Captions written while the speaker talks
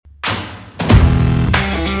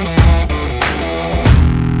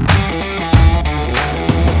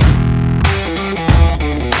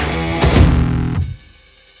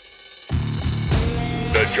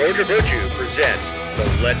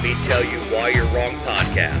Let Me Tell You Why You're Wrong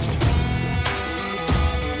podcast.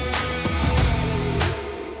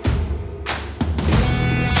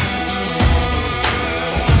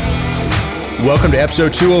 Welcome to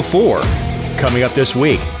episode 204. Coming up this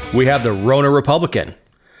week, we have the Rona Republican.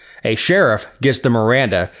 A sheriff gets the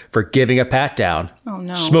Miranda for giving a pat down. Oh,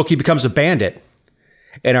 no. Smokey becomes a bandit.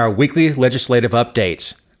 And our weekly legislative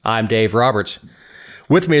updates. I'm Dave Roberts.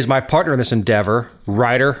 With me is my partner in this endeavor,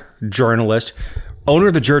 writer, journalist, owner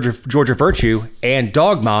of the Georgia Virtue, and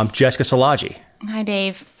dog mom, Jessica Szilagyi. Hi,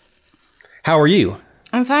 Dave. How are you?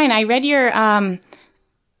 I'm fine. I read your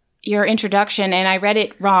introduction, and I read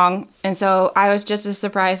it wrong, and so I was just as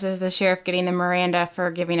surprised as the sheriff getting the Miranda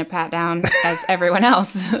for giving a pat down as everyone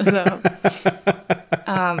else. So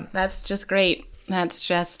that's just great. That's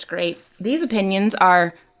just great. These opinions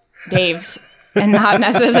are Dave's and not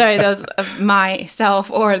necessarily those of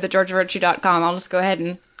myself or the GeorgiaVirtue.com. I'll just go ahead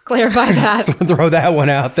and clarify that. Throw that one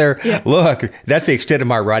out there. Yeah. Look, that's the extent of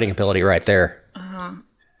my writing ability right there.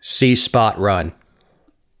 See spot run.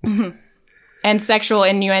 And sexual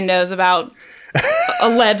innuendos about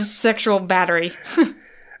alleged sexual battery.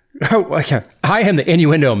 I am the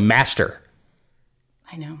innuendo master.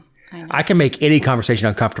 I know. I can make any conversation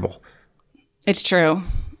uncomfortable. It's true.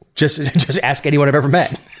 Just ask anyone I've ever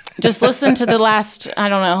met. Just listen to the last,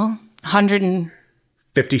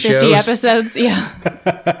 150 shows. episodes. Yeah.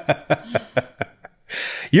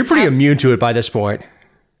 You're pretty immune to it by this point.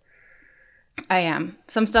 I am.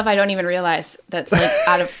 Some stuff I don't even realize that's like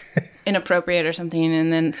out of inappropriate or something.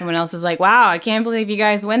 And then someone else is like, wow, I can't believe you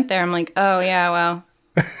guys went there. I'm like, oh, yeah, well,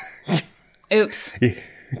 oops.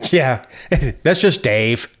 Yeah, that's just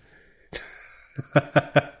Dave.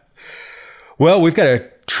 Well, we've got a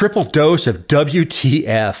triple dose of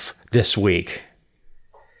WTF this week.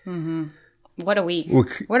 Mm-hmm. What a week.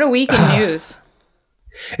 What a week in news.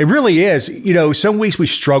 It really is. You know, some weeks we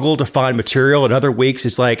struggle to find material, and other weeks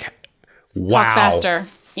it's like, wow. Talk faster.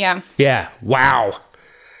 Yeah. Yeah. Wow.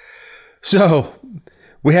 So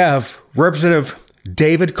we have Representative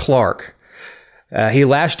David Clark. He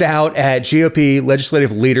lashed out at GOP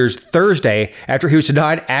legislative leaders Thursday after he was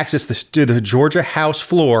denied access to the Georgia House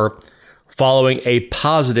floor following a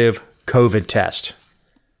positive COVID test.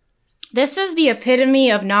 This is the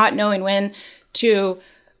epitome of not knowing when to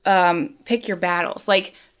pick your battles.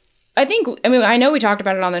 Like, I know we talked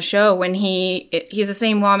about it on the show when he's the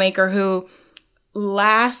same lawmaker who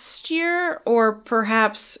last year, or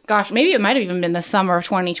perhaps, maybe it might have even been the summer of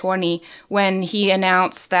 2020 when he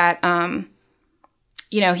announced that,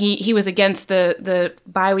 he was against the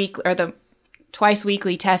bi-weekly or the twice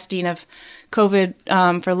weekly testing of COVID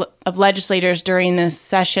of legislators during this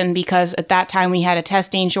session, because at that time we had a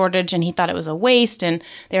testing shortage and he thought it was a waste and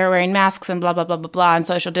they were wearing masks and blah, blah, blah, blah, blah, and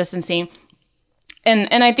social distancing.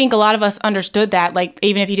 And I think a lot of us understood that, like,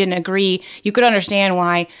 even if you didn't agree, you could understand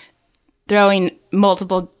why throwing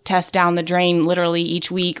multiple tests down the drain literally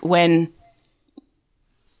each week when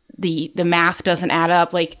the math doesn't add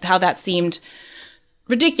up, like how that seemed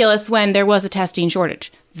ridiculous when there was a testing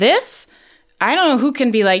shortage. This, I don't know who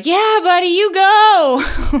can be like, yeah, buddy, you go.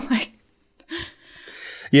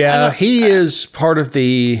 He is part of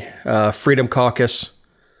the Freedom Caucus.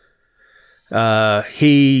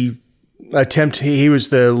 He was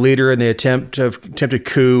the leader in the attempted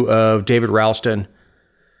coup of David Ralston.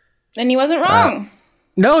 And he wasn't wrong.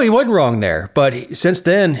 No, he wasn't wrong there. But since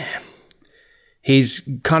then, he's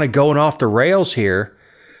kind of going off the rails here.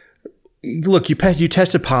 Look, you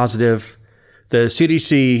tested positive. The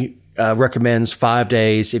CDC recommends 5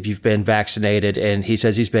 days if you've been vaccinated, and he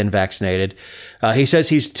says he's been vaccinated. He says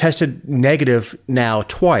he's tested negative now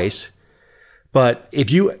twice. But if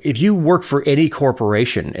you work for any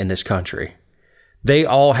corporation in this country, they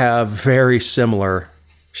all have very similar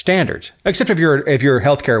standards, except if you're a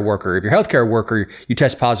healthcare worker. If you're a healthcare worker, you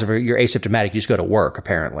test positive, you're asymptomatic, you just go to work,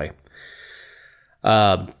 apparently.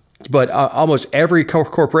 But almost every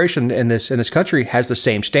corporation in this country has the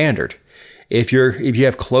same standard. If you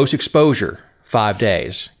have close exposure, 5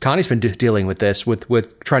 days. Connie's been dealing with this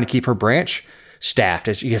with trying to keep her branch staffed.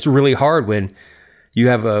 It's really hard when you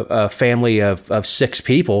have a family of 6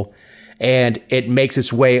 people, and it makes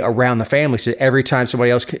its way around the family. So every time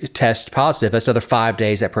somebody else tests positive, that's another 5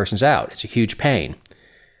 days that person's out. It's a huge pain.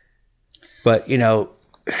 But, liability.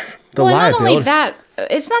 Not only that,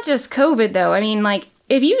 it's not just COVID, though. I mean, like,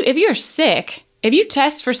 if you're sick, if you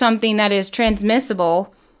test for something that is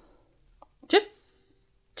transmissible, just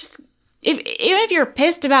even if you're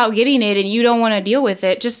pissed about getting it and you don't want to deal with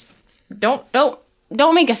it, just don't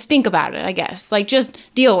make a stink about it, I guess. Like, just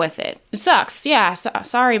deal with it. It sucks. Yeah,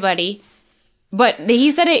 sorry, buddy. But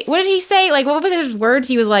he said it. What did he say? Like, what were his words?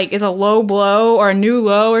 He was like, "Is a low blow or a new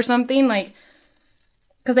low or something?" Like,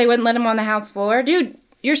 because they wouldn't let him on the House floor. Dude,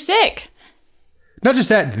 you're sick. Not just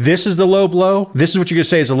that. This is the low blow. This is what you're going to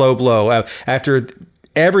say is a low blow after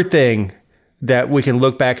everything that we can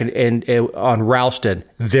look back and on Ralston.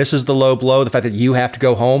 This is the low blow. The fact that you have to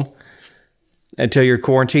go home until your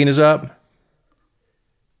quarantine is up.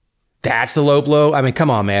 That's the low blow. I mean, come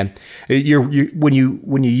on, man. When you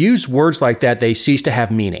use words like that, they cease to have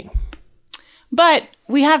meaning. But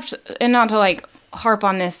we have, and not to like harp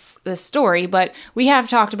on this story, but we have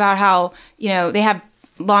talked about how, you know, they have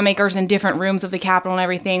lawmakers in different rooms of the Capitol and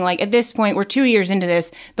everything. Like at this point, we're 2 years into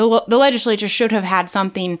this. The legislature should have had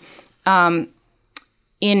something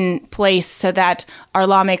in place so that our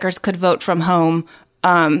lawmakers could vote from home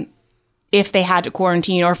if they had to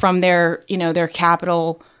quarantine, or from their, you know, their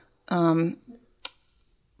Capitol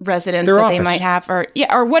residence their that office. they might have, or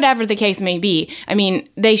whatever the case may be. I mean,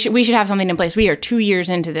 we should have something in place. We are 2 years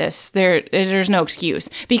into this. There's no excuse,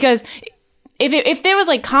 because if there was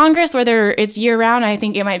like Congress where it's year round, I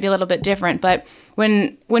think it might be a little bit different. But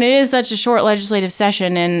when it is such a short legislative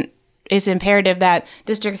session, and it's imperative that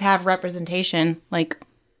districts have representation, like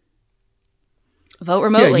vote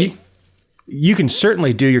remotely. Yeah, you can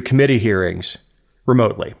certainly do your committee hearings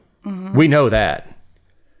remotely. Mm-hmm. We know that.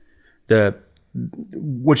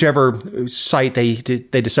 Whichever site they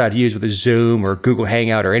decide to use, whether Zoom or Google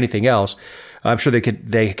Hangout or anything else, I'm sure they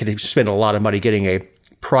could spend a lot of money getting a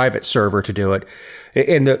private server to do it.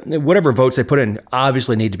 And whatever votes they put in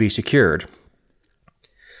obviously need to be secured.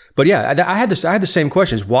 But yeah, I had the same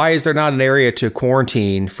questions. Why is there not an area to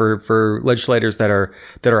quarantine for legislators that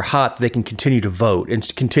are hot? They can continue to vote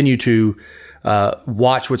and continue to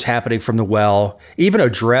watch what's happening from the well, even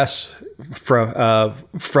address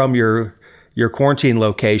from your quarantine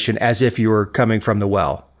location as if you were coming from the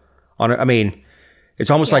well. I mean,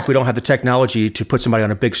 it's almost like we don't have the technology to put somebody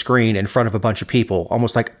on a big screen in front of a bunch of people,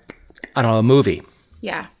 almost like, I don't know, a movie.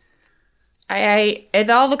 Yeah. With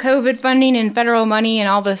all the COVID funding and federal money and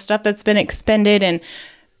all the stuff that's been expended, and,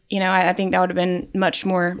 you know, I think that would have been much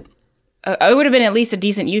more, it would have been at least a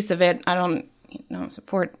decent use of it. I don't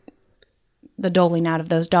support the doling out of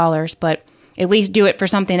those dollars, but at least do it for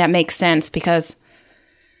something that makes sense, because,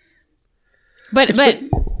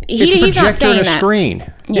 he's not saying that.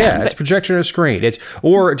 Screen. Yeah, it's projected on a screen.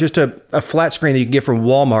 Or just a flat screen that you can get from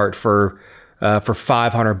Walmart for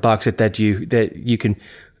 $500 that you can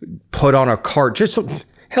put on a cart. Just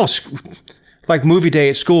hell, like movie day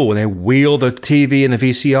at school when they wheel the TV and the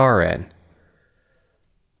VCR in.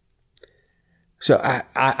 So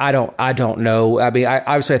I don't know. I mean,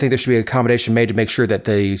 obviously I think there should be a accommodation made to make sure that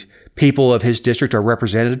the people of his district are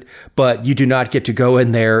represented, but you do not get to go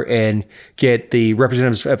in there and get the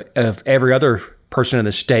representatives of every other person in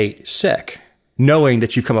the state sick, knowing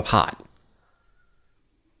that you've come up hot.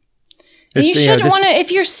 You shouldn't want to, if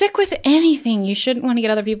you're sick with anything, you shouldn't want to get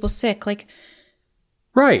other people sick. Like,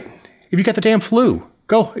 right. If you got the damn flu,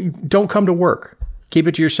 don't come to work. Keep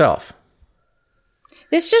it to yourself.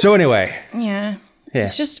 So anyway. Yeah.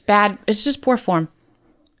 It's just bad. It's just poor form.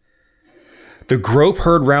 The grope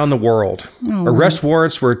heard round the world. Oh. Arrest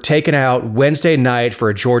warrants were taken out Wednesday night for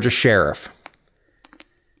a Georgia sheriff.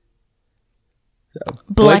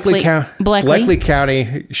 Blakely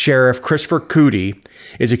County Sheriff Christopher Cootie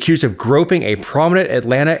is accused of groping a prominent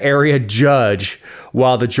Atlanta area judge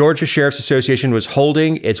while the Georgia Sheriff's Association was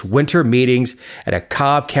holding its winter meetings at a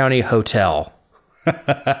Cobb County hotel.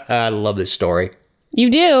 I love this story. You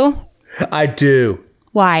do? I do.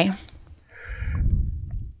 Why?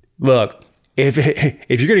 Look, if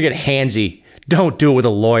you're going to get handsy, don't do it with a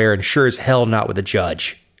lawyer, and sure as hell not with a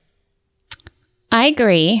judge. I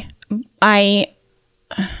agree.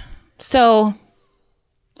 So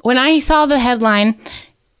when I saw the headline,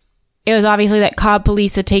 it was obviously that Cobb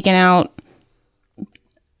police had taken out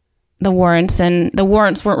the warrants, and the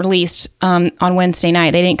warrants weren't released on Wednesday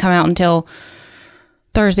night. They didn't come out until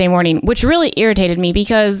Thursday morning, which really irritated me,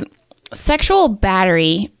 because sexual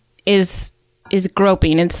battery is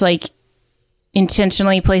groping. It's like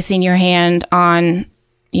intentionally placing your hand on,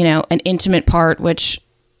 you know, an intimate part, which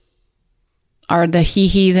are the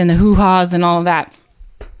hee-hees and the hoo-haws and all of that.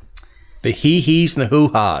 The hee-hees and the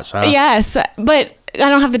hoo-haws, huh? Yes, but I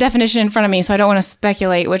don't have the definition in front of me, so I don't want to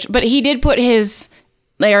speculate. But he did put his,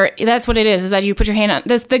 that's what it is that you put your hand on.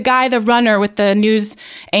 The guy, the runner with the news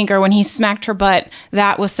anchor, when he smacked her butt,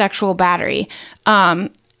 that was sexual battery.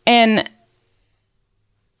 And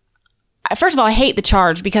first of all, I hate the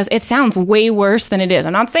charge because it sounds way worse than it is.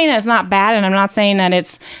 I'm not saying that it's not bad, and I'm not saying that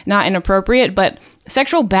it's not inappropriate, but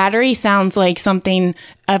sexual battery sounds like something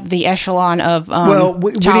of the echelon of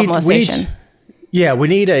child molestation. Yeah, we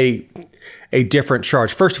need a different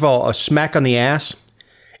charge. First of all, a smack on the ass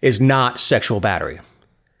is not sexual battery.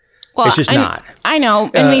 Well, it's just not. I know,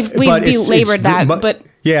 and we've belabored that, but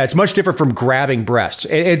yeah, it's much different from grabbing breasts.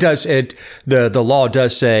 The law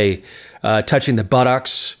does say touching the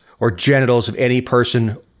buttocks or genitals of any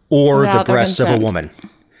person or the breasts of a woman.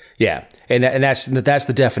 Yeah, and that's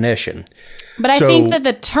the definition. But I think that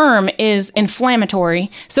the term is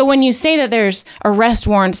inflammatory. So when you say that there's arrest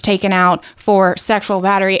warrants taken out for sexual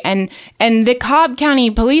battery, and the Cobb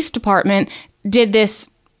County Police Department did this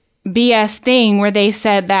BS thing where they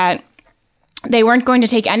said that they weren't going to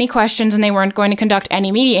take any questions and they weren't going to conduct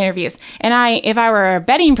any media interviews. And if I were a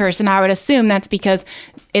betting person, I would assume that's because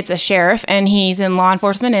it's a sheriff and he's in law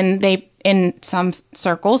enforcement, and they, in some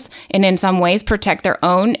circles and in some ways, protect their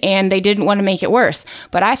own, and they didn't want to make it worse.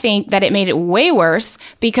 But I think that it made it way worse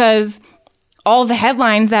because all the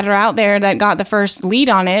headlines that are out there that got the first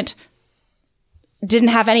lead on it didn't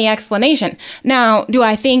have any explanation. Now, do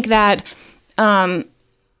I think that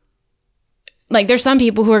there's some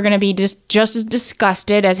people who are going to be just as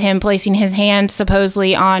disgusted as him placing his hand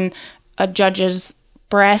supposedly on a judge's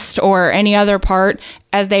breast or any other part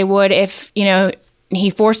as they would if, he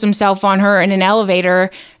forced himself on her in an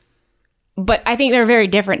elevator. But I think they're very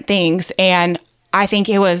different things. And I think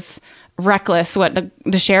it was reckless what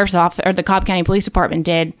the sheriff's office or the Cobb County Police Department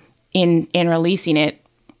did in releasing it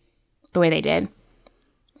the way they did.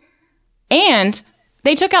 And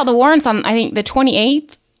they took out the warrants on, I think, the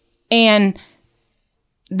 28th, and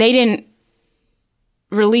they didn't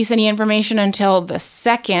release any information until the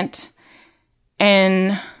 2nd,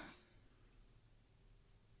 and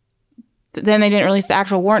then they didn't release the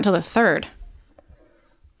actual warrant until the 3rd.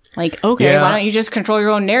 Okay, why don't you just control your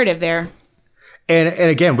own narrative there? And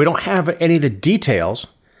again, we don't have any of the details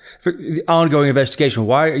for the ongoing investigation.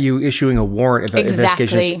 Why are you issuing a warrant if the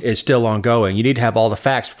investigation is still ongoing? You need to have all the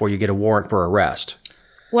facts before you get a warrant for arrest.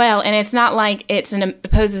 Well, and it's not like it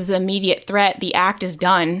poses an immediate threat. The act is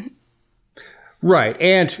done. Right.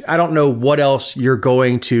 And I don't know what else you're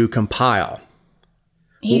going to compile.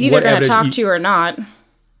 He's either going to talk to you or not.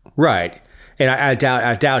 Right. And I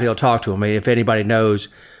doubt he'll talk to him. I mean, if anybody knows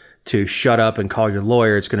to shut up and call your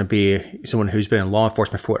lawyer, it's going to be someone who's been in law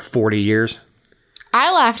enforcement for 40 years.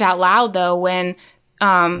 I laughed out loud, though, when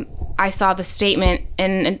I saw the statement,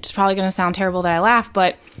 and it's probably going to sound terrible that I laugh,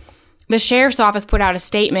 but the sheriff's office put out a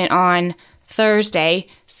statement on Thursday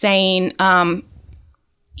saying,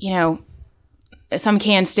 some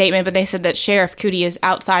canned statement, but they said that Sheriff Cootie is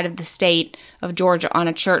outside of the state of Georgia on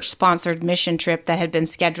a church-sponsored mission trip that had been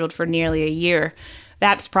scheduled for nearly a year.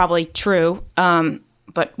 That's probably true,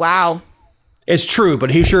 but wow. It's true,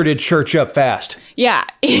 but he sure did church up fast. Yeah,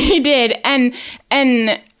 he did.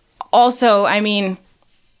 And also, I mean,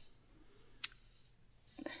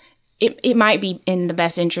 it might be in the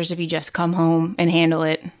best interest if you just come home and handle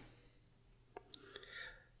it.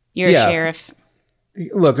 You're a sheriff.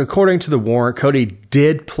 Look, according to the warrant, Cody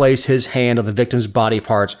did place his hand on the victim's body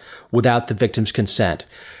parts without the victim's consent.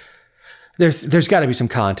 There's got to be some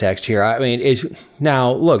context here. I mean,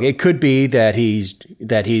 look, it could be that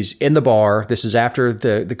he's in the bar. This is after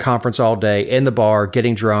the conference all day, in the bar,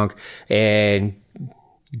 getting drunk, and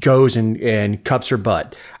goes and cups her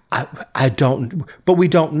butt. I don't, but we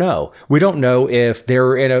don't know. We don't know if they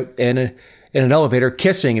were in an elevator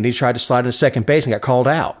kissing and he tried to slide into second base and got called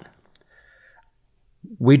out.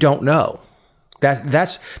 We don't know.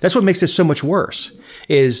 That's what makes this so much worse.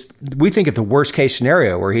 Is we think of the worst case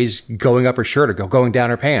scenario where he's going up her shirt or going down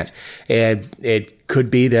her pants, and it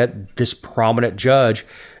could be that this prominent judge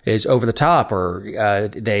is over the top, or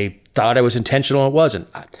they thought it was intentional and it wasn't.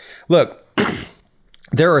 Look,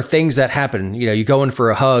 there are things that happen. You go in for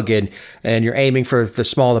a hug and you're aiming for the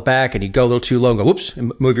small of the back, and you go a little too low and go whoops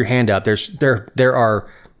and move your hand up. There are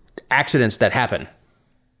accidents that happen.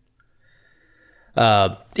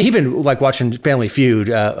 Even like watching Family Feud,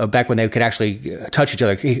 back when they could actually touch each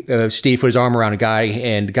other. Steve put his arm around a guy,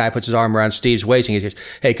 and the guy puts his arm around Steve's waist, and he says,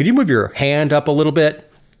 "Hey, could you move your hand up a little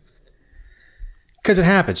bit?" Because it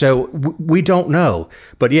happens. So we don't know.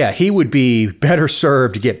 But yeah, he would be better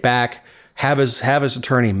served to get back, have his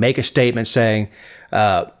attorney make a statement saying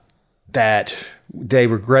that they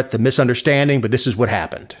regret the misunderstanding, but this is what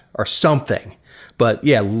happened, or something. But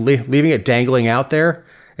yeah, leaving it dangling out there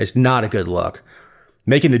is not a good look.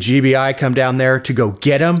 Making the GBI come down there to go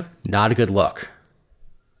get him, not a good look.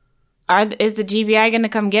 Is the GBI going to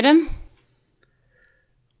come get him?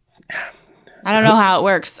 I don't know how it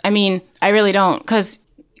works. I mean, I really don't, because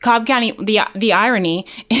Cobb County, the irony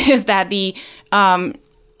is that the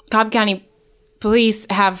Cobb County police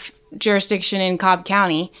have jurisdiction in Cobb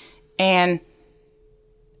County, and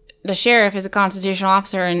the sheriff is a constitutional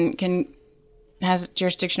officer and has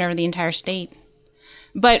jurisdiction over the entire state.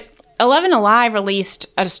 But 11 Alive released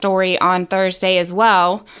a story on Thursday as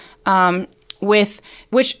well,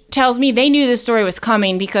 which tells me they knew this story was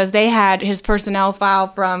coming because they had his personnel file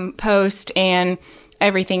from Post and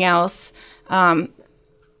everything else.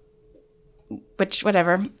 Which,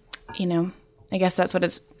 whatever, I guess that's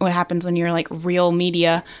what happens when you're like real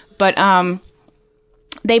media. But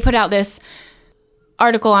they put out this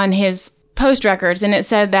article on his Post records, and it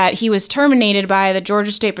said that he was terminated by the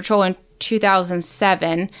Georgia State Patrol in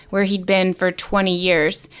 2007, where he'd been for 20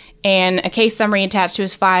 years. And a case summary attached to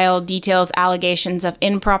his file details allegations of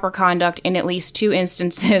improper conduct in at least 2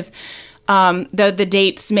 instances. Though the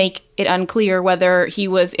dates make it unclear whether he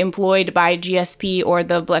was employed by GSP or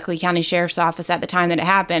the Bleckley County Sheriff's Office at the time that it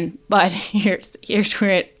happened. But here's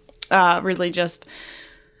where it really just...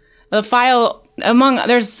 The file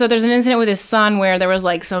there's an incident with his son where there was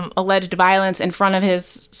like some alleged violence in front of his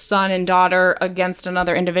son and daughter against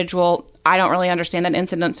another individual. I don't really understand that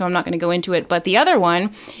incident, so I'm not going to go into it. But the other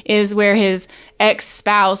one is where his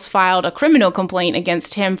ex-spouse filed a criminal complaint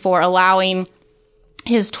against him for allowing a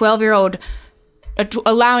 12-year-old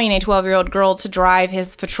girl to drive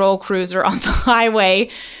his patrol cruiser on the highway.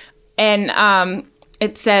 And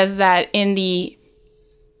it says that in the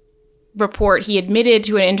report, he admitted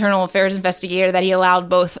to an internal affairs investigator that he allowed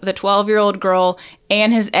both the 12-year-old girl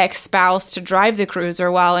and his ex-spouse to drive the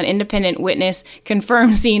cruiser, while an independent witness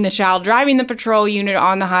confirmed seeing the child driving the patrol unit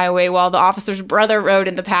on the highway while the officer's brother rode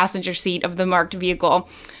in the passenger seat of the marked vehicle,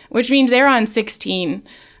 which means they're on 16.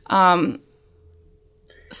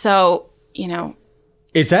 So,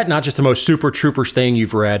 Is that not just the most Super Troopers thing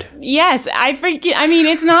you've read? Yes,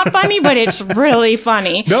 it's not funny, but it's really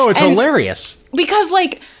funny. No, it's hilarious. Because,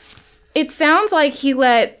 it sounds like he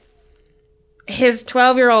let his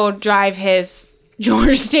 12-year-old drive his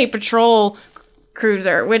Georgia State Patrol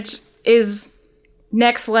cruiser, which is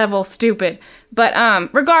next level stupid.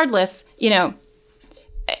 But regardless,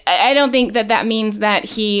 I don't think that means that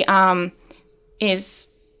he is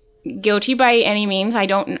guilty by any means. I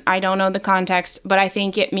don't know the context, but I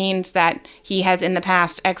think it means that he has in the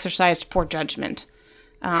past exercised poor judgment.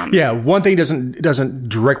 One thing doesn't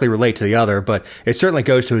directly relate to the other, but it certainly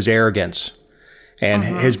goes to his arrogance and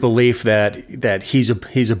his belief that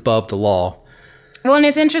he's above the law. Well, and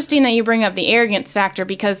it's interesting that you bring up the arrogance factor,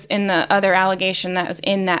 because in the other allegation that was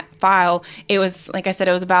in that file, it was, like I said,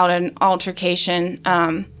 it was about an altercation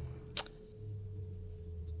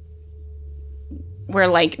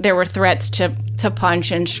where there were threats to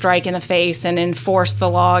punch and strike in the face and enforce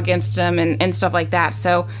the law against him and stuff like that.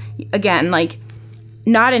 So again,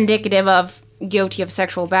 not indicative of guilty of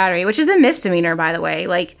sexual battery, which is a misdemeanor, by the way.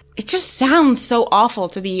 It just sounds so awful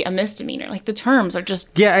to be a misdemeanor. The terms are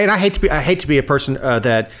just... Yeah, and I hate to be a person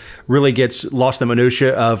that really gets lost in the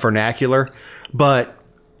minutia of vernacular, but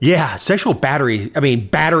yeah, sexual battery,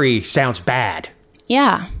 battery sounds bad.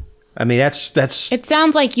 Yeah. That's... It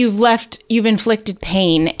sounds like you've inflicted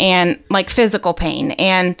pain and physical pain.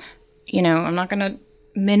 And, I'm not going to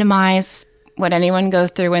minimize what anyone goes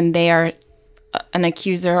through when they are an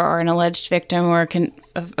accuser or an alleged victim or an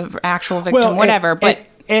actual victim, whatever.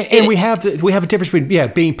 And we have a difference between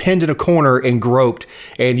being pinned in a corner and groped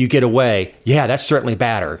and you get away. Yeah, that's certainly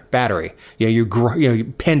battery. You're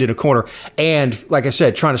pinned in a corner, and like I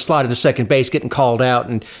said, trying to slide into second base, getting called out,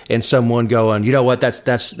 and someone going, you know what,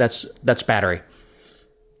 that's battery.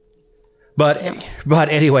 But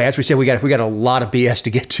anyway, as we said, we got a lot of BS to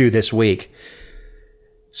get to this week.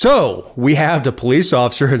 So, we have the police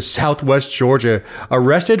officer in Southwest Georgia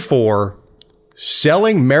arrested for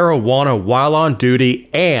selling marijuana while on duty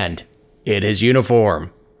and in his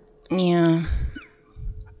uniform. Yeah.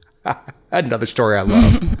 Another story I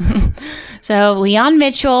love. So, Leon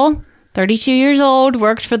Mitchell, 32 years old,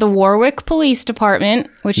 worked for the Warwick Police Department,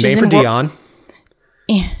 which is for Dion.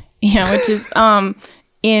 Which is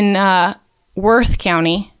in Worth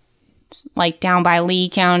County. It's down by Lee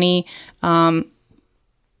County.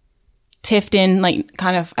 Tifton,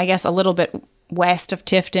 kind of, I guess, a little bit west of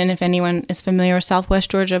Tifton, if anyone is familiar with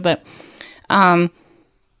Southwest Georgia. But, so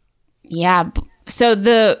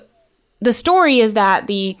the story is that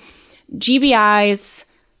the GBI's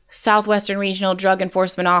Southwestern Regional Drug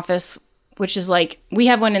Enforcement Office, which is we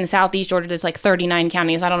have one in Southeast Georgia that's 39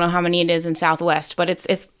 counties. I don't know how many it is in Southwest, but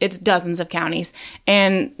it's dozens of counties.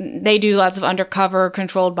 And they do lots of undercover,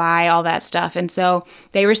 controlled by, all that stuff. And so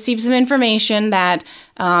they received some information that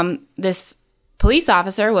this police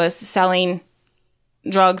officer was selling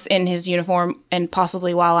drugs in his uniform and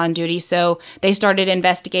possibly while on duty. So they started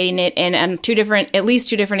investigating it, and on at least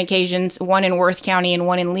two different occasions, one in Worth County and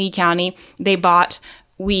one in Lee County, they bought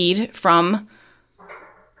weed from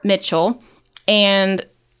Mitchell and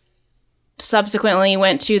subsequently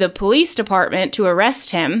went to the police department to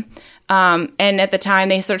arrest him. And at the time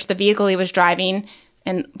they searched the vehicle he was driving,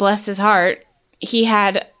 and bless his heart, he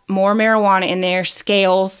had more marijuana in there,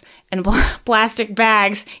 scales and plastic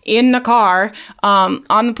bags in the car on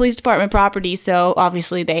the police department property. So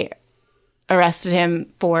obviously they arrested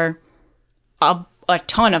him for a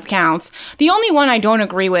ton of counts. The only one I don't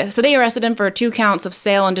agree with, so they arrested him for 2 counts of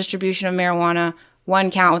sale and distribution of marijuana,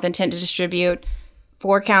 1 count with intent to distribute,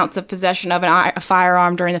 4 counts of possession of a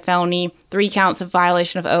firearm during the felony, 3 counts of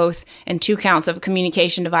violation of oath, and 2 counts of a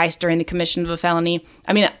communication device during the commission of a felony.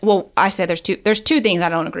 I mean, well, I say there's two things I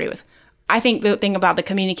don't agree with. I think the thing about the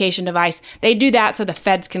communication device, they do that so the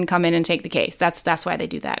feds can come in and take the case. That's why they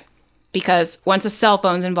do that. Because once a cell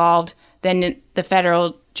phone's involved, then the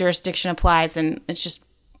federal jurisdiction applies, and it's just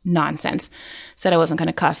nonsense. Said I wasn't going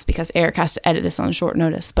to cuss because Eric has to edit this on short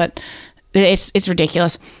notice, but it's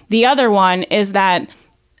ridiculous. The other one is that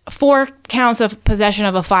 4 counts of possession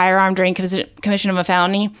of a firearm during commission of a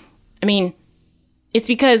felony. I mean, it's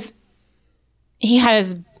because he had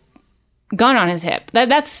his gun on his hip.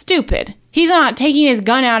 That's stupid. He's not taking his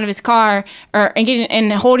gun out of his car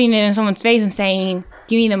and holding it in someone's face and saying,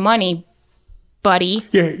 "Give me the money, buddy."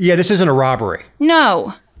 Yeah. This isn't a robbery.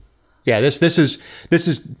 No. Yeah, this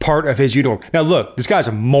is part of his uniform. Now look, this guy's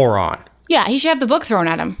a moron. Yeah, he should have the book thrown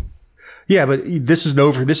at him. Yeah, but this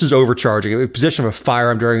is overcharging. Possession of a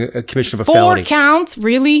firearm during a commission of a felony. 4 counts,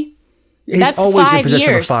 really? That's always 5 in possession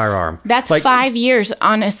years. Of a firearm. That's 5 years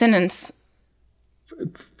on a sentence,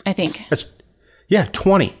 I think.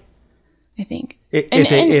 20. I think.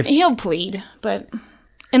 If he'll plead, but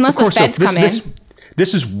unless the feds come in.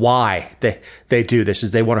 This is why they do this,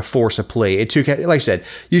 is they want to force a plea. Like I said,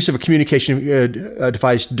 use of a communication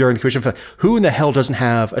device during the commission of a felony. Who in the hell doesn't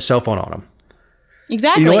have a cell phone on them?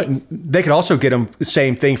 Exactly. You know what? They could also get him the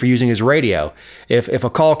same thing for using his radio. If a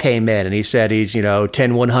call came in and he said he's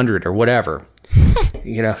 10-100 or whatever,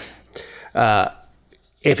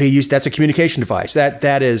 if he used, that's a communication device.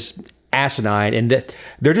 That is asinine, and that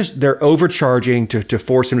they're overcharging to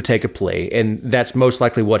force him to take a plea, and that's most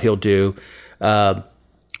likely what he'll do.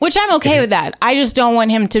 Which I'm okay with that. I just don't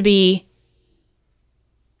want him to be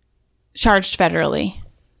charged federally.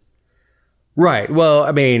 Right. Well,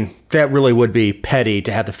 I mean, that really would be petty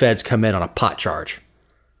to have the feds come in on a pot charge.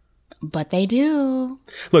 But they do.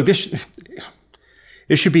 Look, this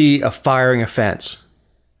should be a firing offense.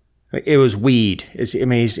 It was weed.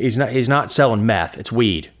 He's not selling meth. It's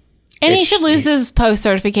weed. And he should lose his post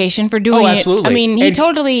certification for doing it. Absolutely. I mean, he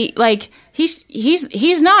totally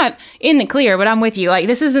he's not in the clear. But I'm with you. Like,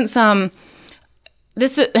 this isn't some.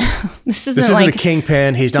 This isn't a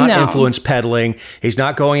kingpin. He's not influence peddling. He's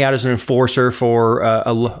not going out as an enforcer for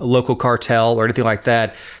a local cartel or anything like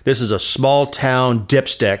that. This is a small town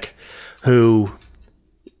dipstick who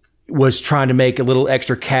was trying to make a little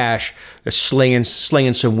extra cash slinging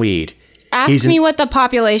some weed. Ask me what the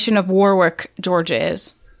population of Warwick, Georgia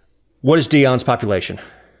is. What is Dion's population?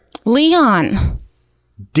 Leon.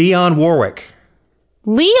 Dion Warwick.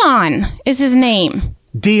 Leon is his name.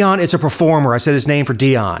 Dion is a performer. I said his name for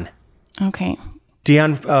Dion. Okay.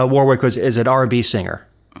 Dion Warwick is an R&B singer.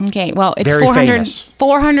 Okay, well, it's very famous.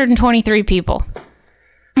 423 people.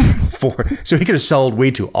 So he could have sold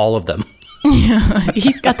weed to all of them.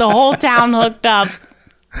 He's got the whole town hooked up.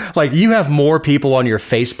 Like, you have more people on your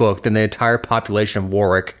Facebook than the entire population of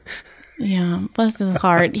Warwick. Yeah, bless his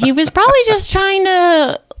heart. He was probably just trying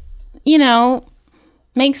to,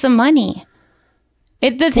 make some money.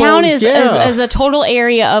 The town is a total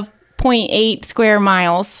area of 0.8 square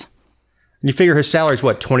miles. And you figure his salary is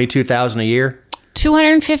what, $22,000 a year?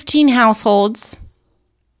 215 households,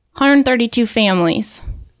 132 families.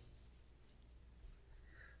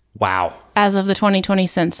 Wow. As of the 2020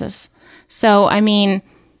 census. So, I mean.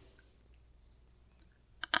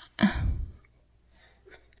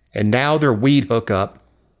 And now their weed hookup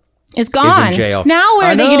is gone. Is in jail. Now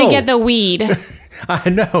where are they going to get the weed? I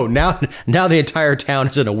know. Now the entire town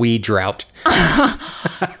is in a weed drought.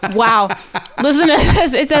 Wow. Listen to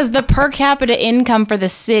this. It says the per capita income for the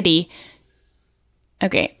city.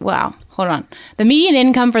 Okay, wow. Hold on. The median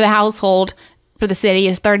income for the household for the city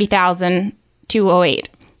is $30,208.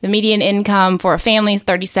 The median income for a family is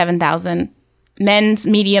 $37,000. Men's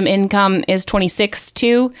medium income is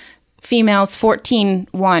 $26,200. Females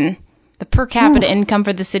 $14,100. The per capita income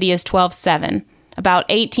for the city is $12,700. About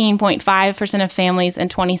 18.5% of families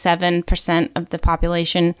and 27% of the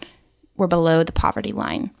population were below the poverty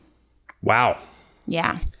line. Wow.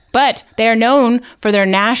 Yeah. But they are known for their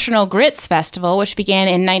National Grits Festival, which began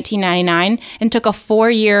in 1999 and took a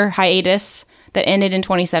 4-year hiatus. that ended in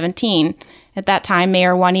 2017. At that time,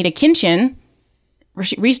 Mayor Juanita Kinchin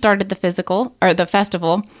restarted the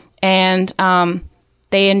festival, and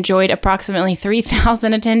they enjoyed approximately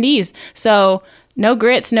 3,000 attendees. So no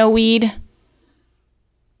grits, no weed.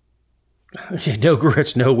 No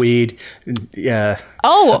grits, no weed. Yeah.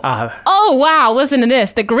 Oh, wow. Listen to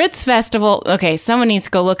this. The Grits Festival. Okay, someone needs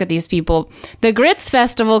to go look at these people. The Grits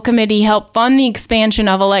Festival Committee helped fund the expansion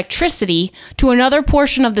of electricity to another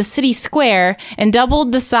portion of the city square and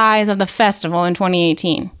doubled the size of the festival in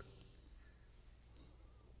 2018.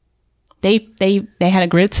 They had a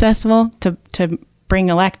Grits Festival to bring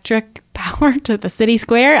electric power to the city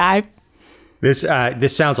square. This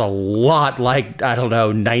sounds a lot like, I don't know,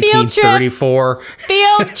 1934.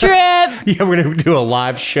 Field trip. Yeah, we're going to do a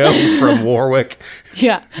live show from Warwick.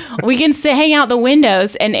 Yeah. We can hang out the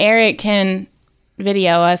windows and Eric can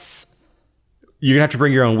video us. You're going to have to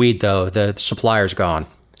bring your own weed, though. The supplier's gone.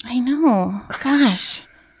 I know. Gosh.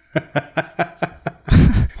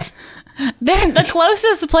 The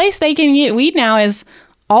closest place they can get weed now is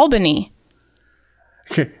Albany.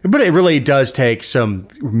 But it really does take some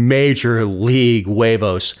major league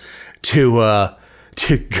huevos to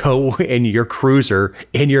go in your cruiser,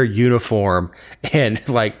 in your uniform, and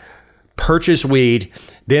like purchase weed,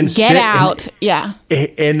 then get out,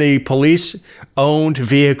 in the police-owned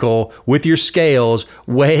vehicle with your scales,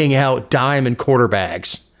 weighing out dime and quarter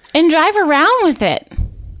bags, and drive around with it.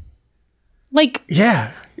 Like,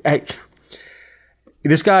 yeah,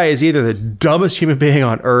 this guy is either the dumbest human being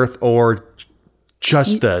on earth or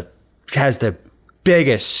just has the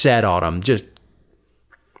biggest set on him. Just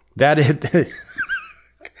that is.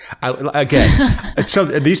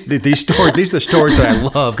 These stories. These are the stories that I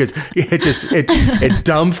love because it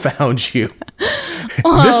dumbfounds you.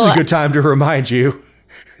 Well, this is a good time to remind you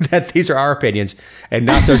that these are our opinions and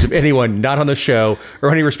not those of anyone not on the show or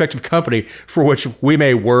any respective company for which we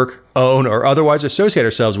may work, own, or otherwise associate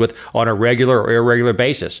ourselves with on a regular or irregular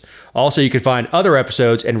basis. Also, you can find other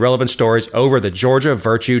episodes and relevant stories over at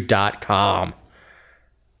thegeorgiavirtue.com.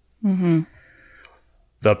 Mm-hmm.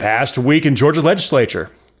 The past week in Georgia legislature,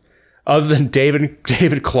 other than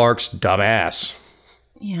David Clark's dumbass.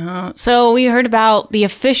 Yeah. So we heard about the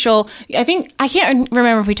official, I can't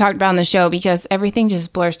remember if we talked about on the show because everything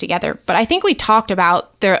just blurs together, but I think we talked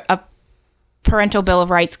about a parental bill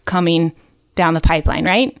of rights coming down the pipeline,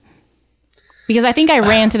 right? Because I think I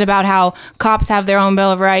ranted about how cops have their own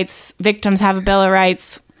bill of rights, victims have a bill of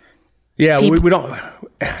rights. Yeah, we don't,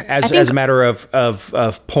 as a matter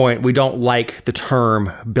of point, we don't like the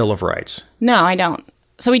term bill of rights. No, I don't.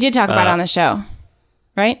 So we did talk about it on the show.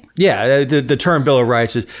 Right? Yeah, the term Bill of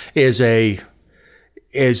Rights is a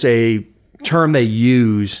term they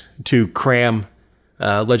use to cram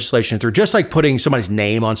legislation through, just like putting somebody's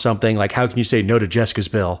name on something. Like, how can you say no to Jessica's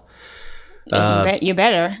bill? You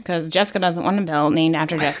better, because Jessica doesn't want a bill named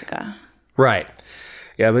after Jessica. Right.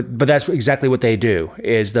 Yeah, but that's exactly what they do.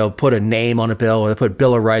 Is they'll put a name on a bill, or they put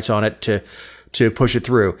Bill of Rights on it to push it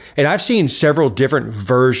through. And I've seen several different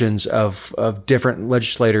versions of different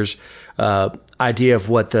legislators' idea of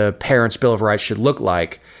what the Parents' Bill of Rights should look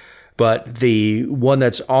like. But the one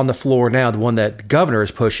that's on the floor now, the one that the governor is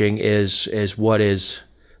pushing, is what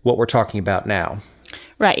we're talking about now.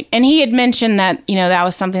 Right. And he had mentioned that, that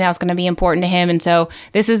was something that was going to be important to him. And so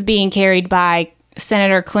this is being carried by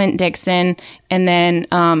Senator Clint Dixon and then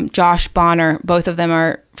Josh Bonner. Both of them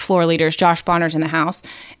are floor leaders. Josh Bonner's in the House.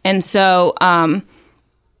 And so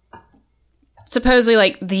supposedly,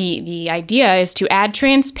 like, the idea is to add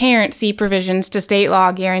transparency provisions to state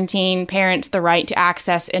law guaranteeing parents the right to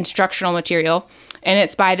access instructional material. And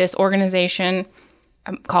it's by this organization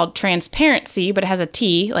called Transparency, but it has a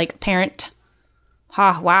T, like parent.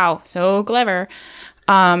 Wow, so clever.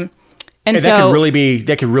 And so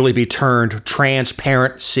that could really be turned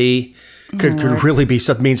transparency. Could really be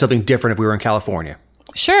mean something different if we were in California.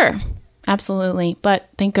 Sure, absolutely, but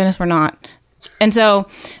thank goodness we're not. And so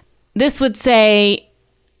this would say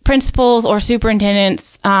principals or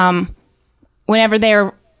superintendents, whenever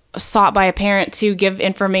they're sought by a parent to give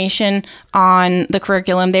information on the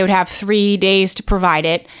curriculum, they would have 3 days to provide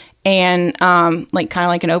it, and kind of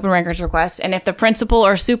like an open records request. And if the principal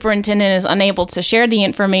or superintendent is unable to share the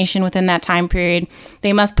information within that time period,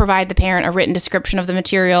 they must provide the parent a written description of the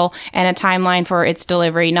material and a timeline for its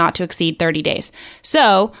delivery not to exceed 30 days.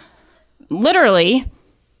 So, literally,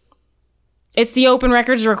 it's the Open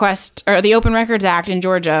Records Request, or the Open Records Act in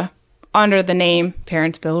Georgia, under the name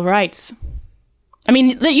Parents' Bill of Rights. I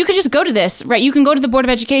mean, you could just go to this, right? You can go to the Board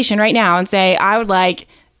of Education right now and say, I would like,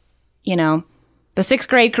 the 6th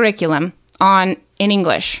grade curriculum in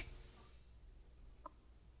English.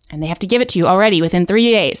 And they have to give it to you already within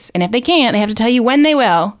 3 days. And if they can't, they have to tell you when they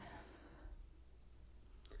will.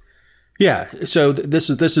 Yeah, so this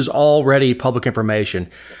is already public information.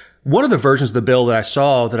 One of the versions of the bill that I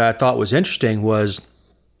saw that I thought was interesting was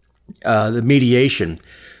the mediation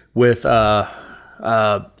with IEPs,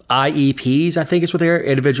 I think is what they are,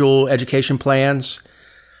 individual education plans.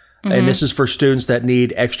 Mm-hmm. And this is for students that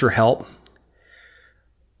need extra help.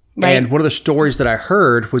 Right. And one of the stories that I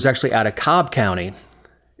heard was actually out of Cobb County.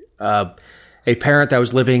 A parent that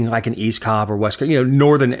was living like in East Cobb or West Cobb,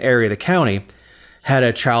 northern area of the county, had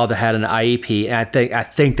a child that had an IEP, and I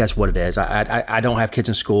think that's what it is. I don't have kids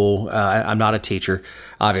in school. I'm not a teacher,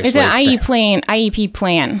 obviously. It's an IEP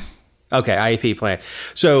plan. Okay, IEP plan.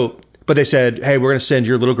 So, but they said, hey, we're going to send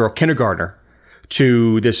your little girl kindergartner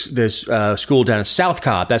to this school down in South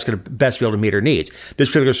Cobb. That's going to best be able to meet her needs. This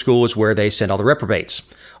particular school is where they send all the reprobates.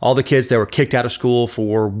 All the kids that were kicked out of school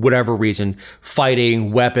for whatever reason,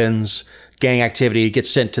 fighting, weapons, gang activity, gets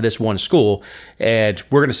sent to this one school. And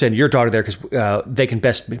we're going to send your daughter there because they can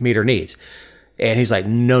best meet her needs. And he's like,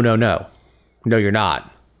 no, you're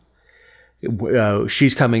not.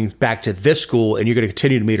 She's coming back to this school, and you're going to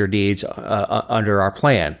continue to meet her needs under our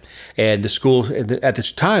plan. And the school, at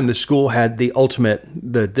this time, the school had the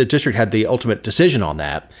district had the ultimate decision on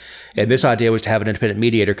that. And this idea was to have an independent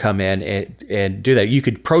mediator come in and do that. You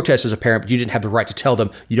could protest as a parent, but you didn't have the right to tell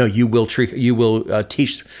them, you will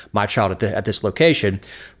teach my child at this location.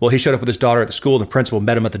 Well, he showed up with his daughter at the school, and the principal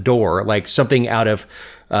met him at the door, like something out of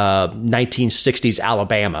 1960s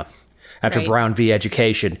Alabama after Right. Brown v.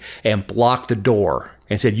 Education, and blocked the door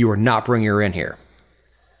and said, you are not bringing her in here.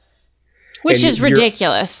 Which is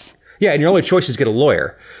ridiculous. Yeah, and your only choice is get a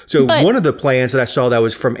lawyer. So one of the plans that I saw that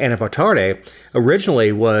was from Anna Vartarde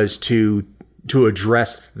originally was to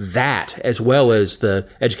address that as well as the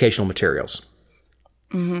educational materials.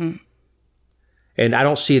 Mm-hmm. And I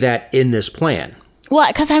don't see that in this plan. Well,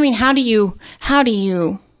 because how do you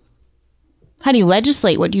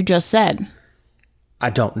legislate what you just said? I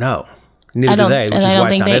don't know. Neither do they, which is why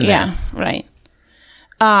it's not in there. Yeah, right.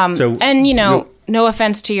 No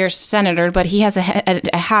offense to your senator, but he has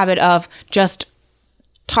a habit of just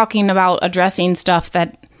talking about addressing stuff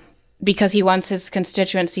that because he wants his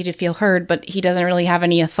constituency to feel heard, but he doesn't really have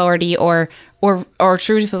any authority or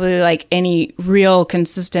truthfully like any real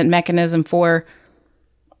consistent mechanism for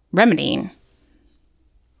remedying.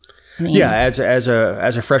 As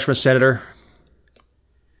a freshman senator,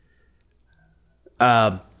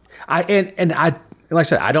 like I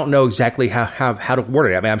said, I don't know exactly how to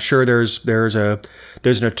word it. I mean, I'm sure there's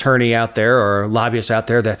an attorney out there or a lobbyist out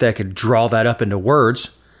there that could draw that up into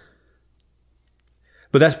words.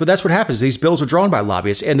 But that's what happens. These bills are drawn by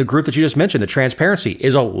lobbyists, and the group that you just mentioned, the Transparency,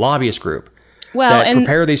 is a lobbyist group that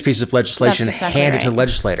prepare these pieces of legislation and hand it to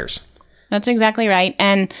legislators. That's exactly right,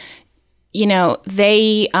 and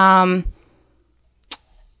they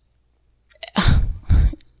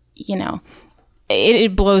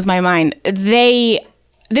it blows my mind.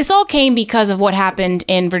 This all came because of what happened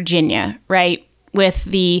in Virginia, right? With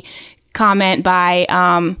the comment by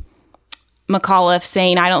McAuliffe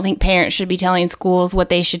saying, I don't think parents should be telling schools what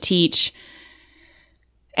they should teach.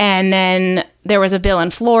 And then there was a bill in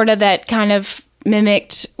Florida that kind of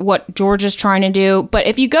mimicked what Georgia's trying to do. But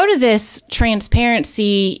if you go to this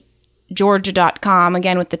transparencygeorgia.com,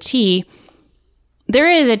 again with the T,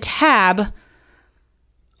 there is a tab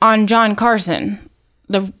on John Carson,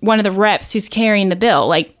 one of the reps who's carrying the bill.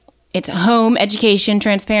 Like, it's home, education,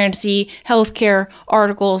 transparency, healthcare,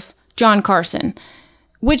 articles, John Carson,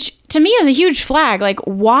 which to me is a huge flag. Like,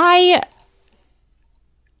 why?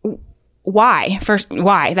 First,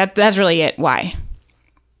 why? That's really it. Why?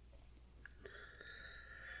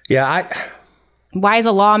 Yeah, why is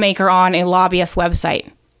a lawmaker on a lobbyist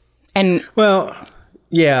website?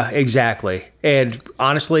 Yeah, exactly. And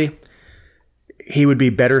honestly, he would be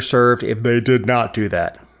better served if they did not do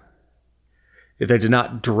that. If they did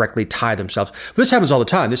not directly tie themselves. But this happens all the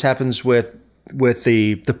time. This happens with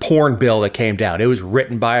the porn bill that came down. It was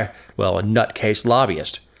written by, a nutcase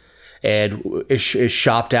lobbyist and is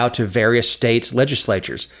shopped out to various states'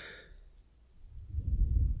 legislatures.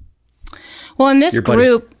 Well, in this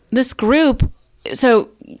group, so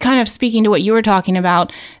kind of speaking to what you were talking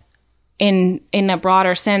about, in a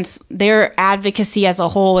broader sense, their advocacy as a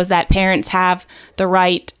whole is that parents have the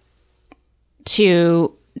right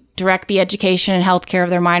to direct the education and health care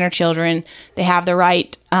of their minor children. They have the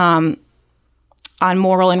right on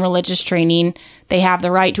moral and religious training. They have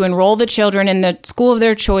the right to enroll the children in the school of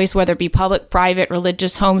their choice, whether it be public, private,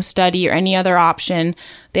 religious, home study, or any other option.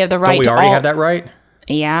 They have the right Don't we already have that right?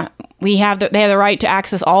 Yeah. they have the right to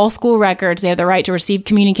access all school records. They have the right to receive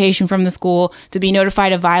communication from the school, to be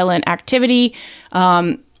notified of violent activity,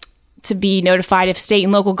 to be notified if state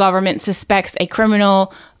and local government suspects a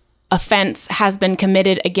criminal offense has been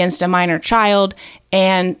committed against a minor child,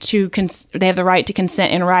 and they have the right to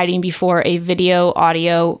consent in writing before a video,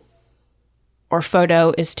 audio, or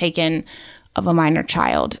photo is taken of a minor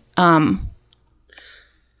child.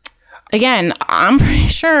 Again, I'm pretty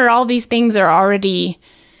sure all these things are already...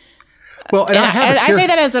 Well, and I say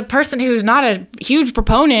that as a person who's not a huge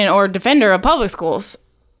proponent or defender of public schools.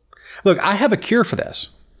 Look, I have a cure for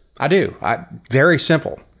this. I do. Very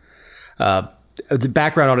simple. The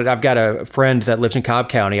background on it, I've got a friend that lives in Cobb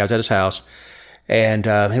County. I was at his house, and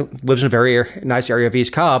he lives in a very nice area of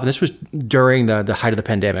East Cobb. And this was during the height of the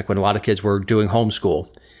pandemic when a lot of kids were doing homeschool.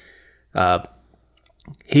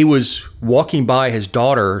 He was walking by his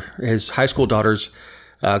high school daughter's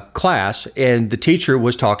class, and the teacher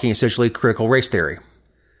was talking essentially critical race theory.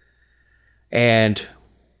 And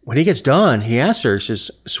when he gets done, he asks her, he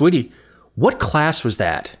says, "Sweetie, what class was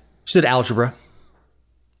that?" She said, "Algebra."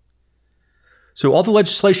 So all the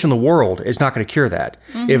legislation in the world is not going to cure that.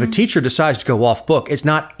 Mm-hmm. If a teacher decides to go off book, it's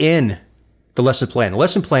not in the lesson plan. The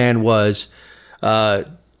lesson plan was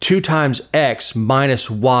 2 times X minus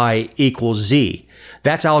Y equals Z.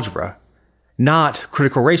 That's algebra, not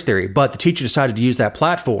critical race theory. But the teacher decided to use that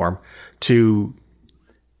platform to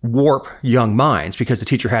warp young minds because the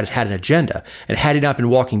teacher had an agenda. And had he not been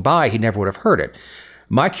walking by, he never would have heard it.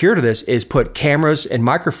 My cure to this is put cameras and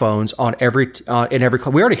microphones in every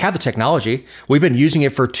class. We already have the technology. We've been using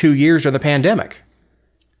it for 2 years during the pandemic.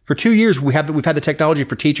 For 2 years, we've had the technology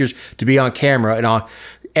for teachers to be on camera, and on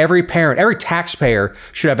every parent, every taxpayer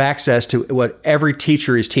should have access to what every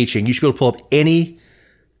teacher is teaching. You should be able to pull up any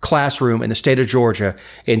classroom in the state of Georgia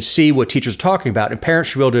and see what teachers are talking about. And parents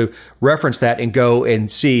should be able to reference that and go and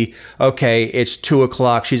see, okay, it's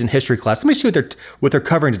 2:00. She's in history class. Let me see what they're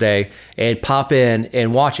covering today, and pop in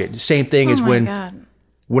and watch it. Same thing as when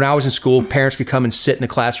I was in school, parents could come and sit in the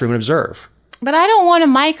classroom and observe. But I don't want to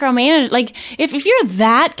micromanage. Like, if you're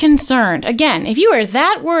that concerned, again, if you are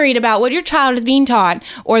that worried about what your child is being taught,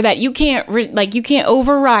 or that you can't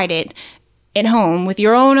override it at home with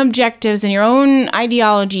your own objectives and your own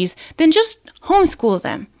ideologies, then just homeschool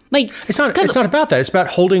them. Like, it's not about that. It's about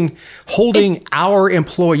holding our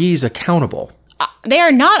employees accountable. They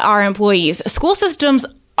are not our employees. School systems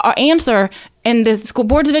answer, and the school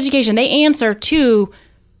boards of education, they answer to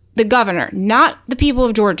the governor, not the people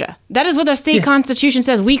of Georgia. That is what our state constitution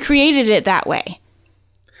says. We created it that way.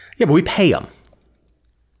 Yeah, but we pay them.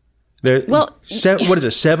 What is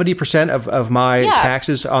it? 70% of my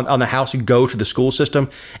taxes on the house go to the school system,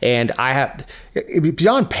 and I have,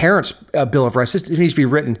 beyond parents' bill of rights, it needs to be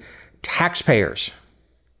written. Taxpayers,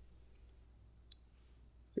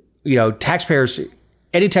 any taxpayer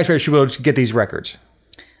should be able to get these records.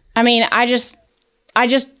 I mean, I just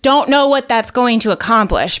don't know what that's going to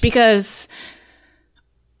accomplish, because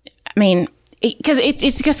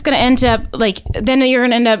it's just going to end up then you're going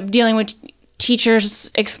to end up dealing with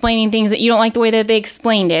teachers explaining things that you don't like the way that they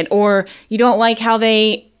explained it, or you don't like how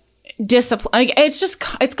they discipline.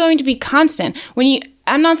 It's going to be constant.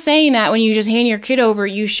 I'm not saying that when you just hand your kid over,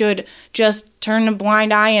 you should just turn a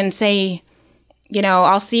blind eye and say,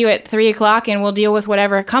 I'll see you at 3:00 and we'll deal with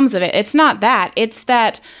whatever comes of it. It's not that. It's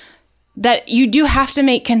that you do have to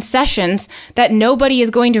make concessions, that nobody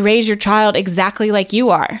is going to raise your child exactly like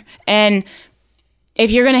you are. And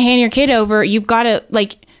if you're going to hand your kid over, you've got to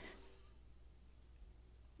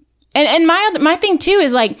and my thing too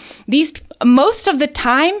is most of the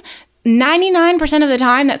time, 99% of the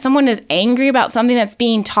time that someone is angry about something that's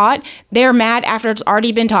being taught, they're mad after it's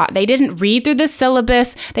already been taught. They didn't read through the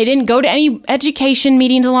syllabus. They didn't go to any education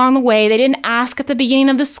meetings along the way. They didn't ask at the beginning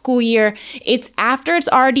of the school year. It's after it's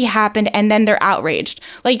already happened, and then they're outraged.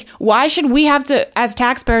 Why should we have to, as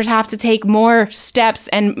taxpayers, have to take more steps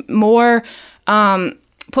and more,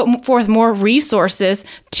 put forth more resources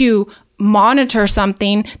to monitor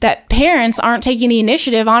something that parents aren't taking the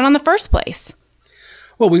initiative on the first place?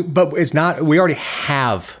 Well, but it's not. We already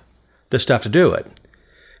have the stuff to do it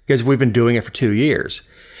because we've been doing it for 2 years.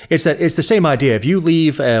 It's the same idea. If you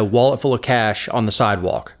leave a wallet full of cash on the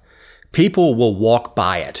sidewalk, people will walk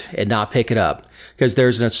by it and not pick it up because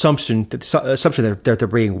there's an assumption that they're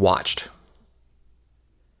being watched.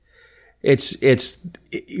 It's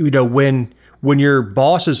when your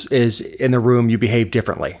boss is in the room, you behave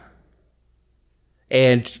differently,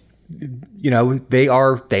 and they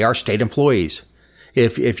are state employees.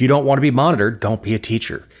 If you don't want to be monitored, don't be a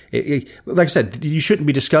teacher. Like I said, you shouldn't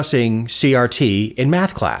be discussing CRT in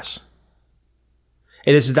math class.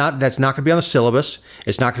 And that's not going to be on the syllabus.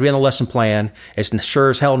 It's not going to be on the lesson plan. It's sure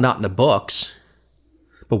as hell not in the books.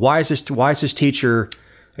 But why is this teacher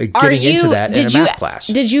getting into that in a math class?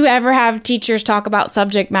 Did you ever have teachers talk about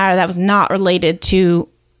subject matter that was not related to?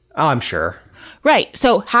 Oh, I'm sure. Right.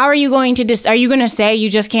 So how are you going to are you going to say you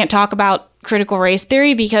just can't talk about critical race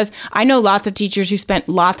theory? Because I know lots of teachers who spent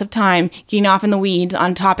lots of time getting off in the weeds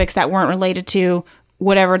on topics that weren't related to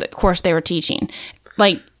whatever the course they were teaching.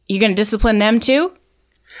 Like, you're going to discipline them too?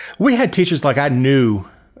 We had teachers, like I knew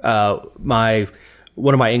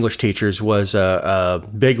one of my English teachers was a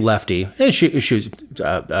big lefty. And she was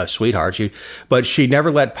a sweetheart, but she never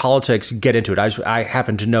let politics get into it. I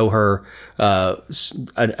happened to know her,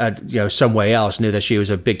 some way else, knew that she was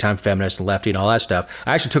a big time feminist and lefty and all that stuff.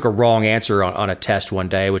 I actually took a wrong answer on a test one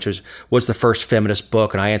day, which was the first feminist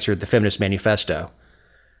book, and I answered the Feminist Manifesto.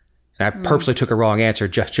 And I purposely took a wrong answer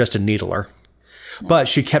just to needle her. But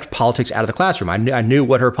she kept politics out of the classroom. I knew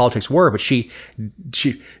what her politics were, but she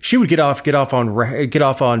would get off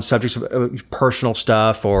on subjects of personal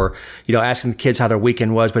stuff, or asking the kids how their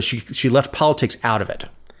weekend was. But she left politics out of it.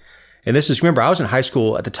 And remember, I was in high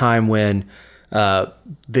school at the time when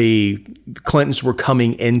the Clintons were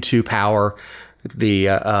coming into power.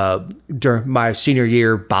 During my senior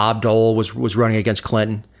year, Bob Dole was running against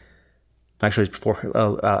Clinton. Actually, it was before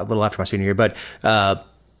a little after my senior year, but.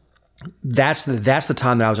 That's the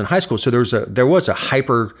time that I was in high school. So there was a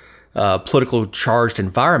hyper political charged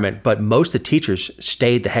environment, but most of the teachers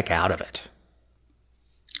stayed the heck out of it.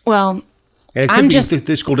 Well, and it could be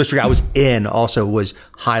the school district I was in also was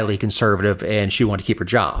highly conservative, and she wanted to keep her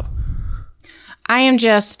job. I am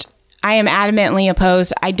adamantly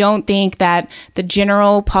opposed. I don't think that the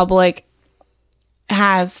general public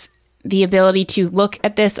has the ability to look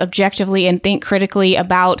at this objectively and think critically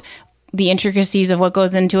about the intricacies of what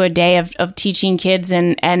goes into a day of teaching kids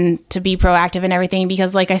and to be proactive and everything.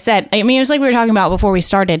 Because like I said, I mean, it was like we were talking about before we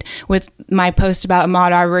started with my post about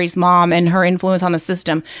Ahmaud Arbery's mom and her influence on the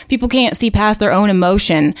system. People can't see past their own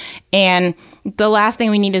emotion. And the last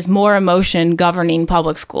thing we need is more emotion governing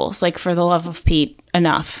public schools. Like, for the love of Pete,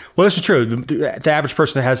 enough. Well, this is true. The average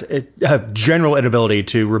person has a general inability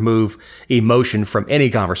to remove emotion from any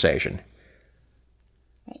conversation.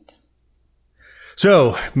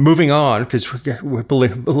 So, moving on, because we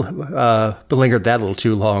belingered that a little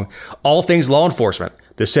too long. All things law enforcement.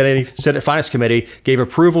 The Senate Finance Committee gave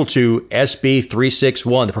approval to SB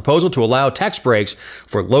 361, the proposal to allow tax breaks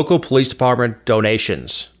for local police department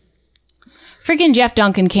donations. Freaking Jeff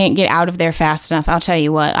Duncan can't get out of there fast enough. I'll tell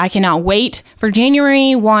you what. I cannot wait for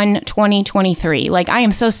January 1, 2023. Like, I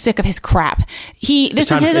am so sick of his crap. It's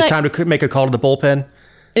time to make a call to the bullpen?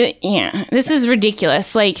 Yeah, this is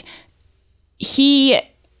ridiculous. Like, he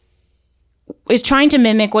is trying to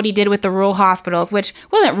mimic what he did with the rural hospitals, which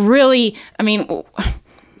wasn't really, I mean,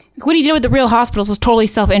 what he did with the real hospitals was totally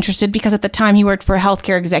self-interested, because at the time he worked for a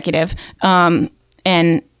healthcare executive.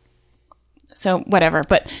 And so whatever.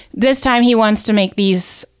 But this time he wants to make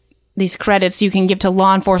these credits you can give to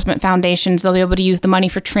law enforcement foundations. They'll be able to use the money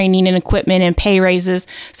for training and equipment and pay raises.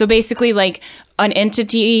 So basically, like, an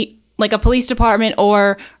entity, like a police department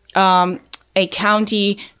or a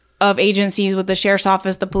county of agencies with the sheriff's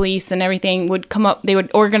office, the police, and everything would come up. They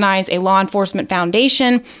would organize a law enforcement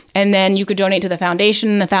foundation, and then you could donate to the foundation,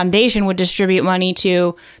 and the foundation would distribute money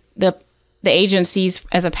to the agencies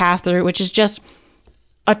as a pass-through, which is just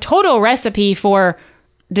a total recipe for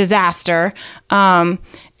disaster. And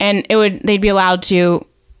they'd be allowed to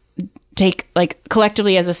take, like,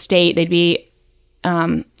 collectively as a state, they'd be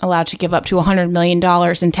allowed to give up to $100 million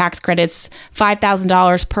in tax credits,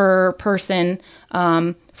 $5,000 per person,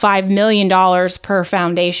 $5 million per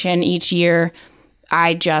foundation each year.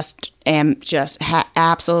 I just am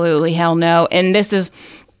absolutely hell no. And this is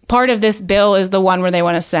part of this bill is the one where they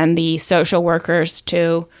want to send the social workers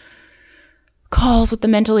to calls with the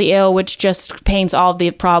mentally ill, which just paints all the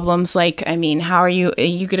problems. Like, I mean, how are you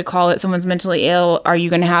going to call it someone's mentally ill? Are you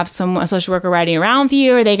going to have a social worker riding around with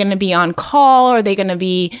you? Are they going to be on call? Are they going to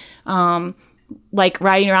be like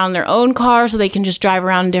riding around in their own car so they can just drive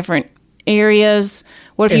around in different areas?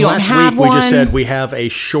 What if you don't have one? We just said we have a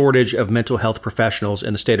shortage of mental health professionals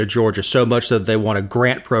in the state of Georgia, so much so that they want a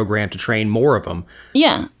grant program to train more of them.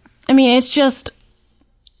 Yeah. I mean, it's just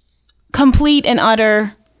complete and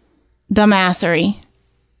utter dumbassery.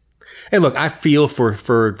 Hey, look, I feel for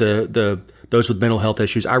the those with mental health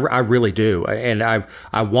issues. I really do. And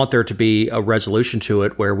I want there to be a resolution to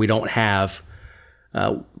it where we don't have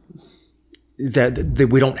that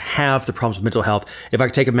we don't have the problems with mental health. If I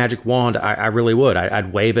could take a magic wand, I really would.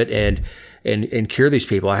 I'd wave it and cure these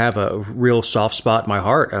people. I have a real soft spot in my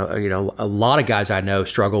heart. A lot of guys I know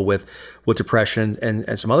struggle with depression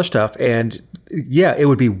and some other stuff. And yeah, it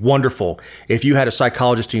would be wonderful if you had a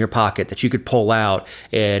psychologist in your pocket that you could pull out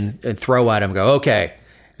and throw at him and go, okay,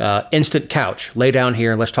 instant couch, lay down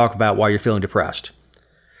here and let's talk about why you're feeling depressed.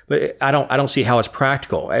 But I don't see how it's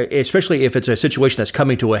practical, especially if it's a situation that's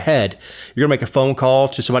coming to a head. You're going to make a phone call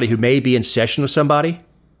to somebody who may be in session with somebody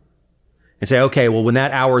and say, okay, well, when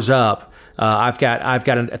that hour's up, I've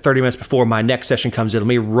got 30 minutes before my next session comes in. Let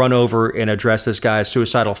me run over and address this guy's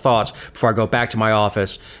suicidal thoughts before I go back to my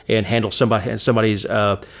office and handle somebody's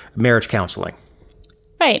marriage counseling.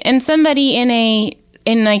 Right. And somebody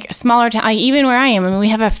in like a smaller town, even where I am, I mean, we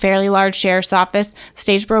have a fairly large sheriff's office.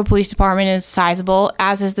 Statesboro Police Department is sizable,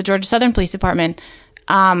 as is the Georgia Southern Police Department.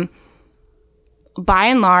 By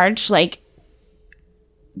and large, like,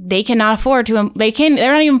 they cannot afford to,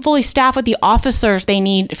 they're not even fully staffed with the officers they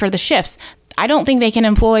need for the shifts. I don't think they can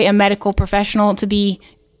employ a medical professional to be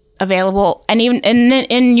available. And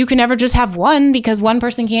you can never just have one, because one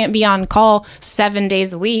person can't be on call 7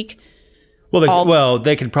 days a week. Well,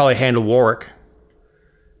 they could probably handle Warwick.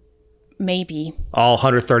 Maybe. All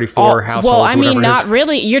 134 households. Well, I mean, not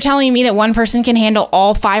really. You're telling me that one person can handle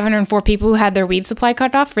all 504 people who had their weed supply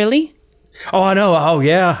cut off? Really? Oh, I know. Oh,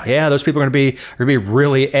 yeah. Yeah, those people are going to be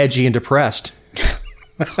really edgy and depressed.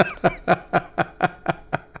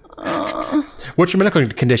 What's your medical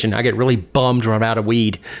condition? I get really bummed when I'm out of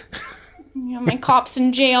weed. Yeah, my cop's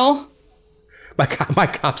in jail. My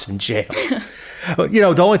cop's in jail.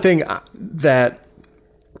 The only thing that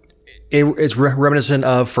it's reminiscent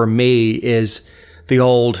of for me is the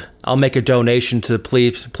old, I'll make a donation to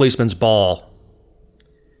the policeman's ball,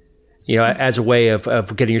 as a way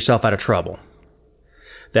of getting yourself out of trouble.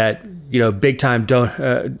 That, big time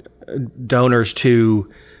donors to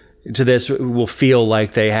this will feel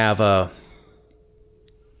like they have a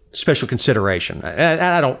special consideration.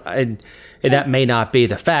 And that may not be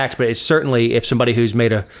the fact, but it's certainly, if somebody who's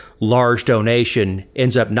made a large donation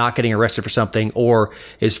ends up not getting arrested for something, or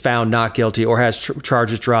is found not guilty, or has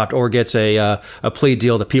charges dropped, or gets a plea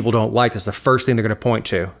deal that people don't like, that's the first thing they're going to point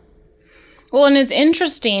to. Well, and it's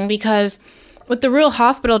interesting because with the rural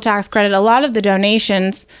hospital tax credit, a lot of the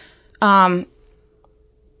donations were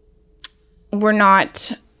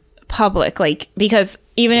not public, because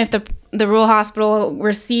even if the rural hospital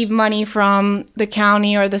received money from the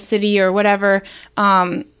county or the city or whatever,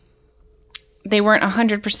 they weren't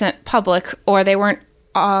 100% public, or they weren't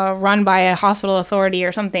run by a hospital authority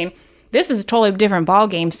or something. This is a totally different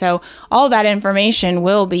ballgame, so all that information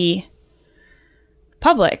will be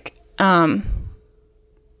public.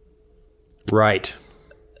 Right.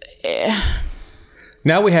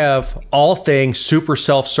 Now we have all things super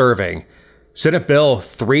self-serving. Senate Bill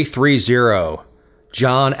 330.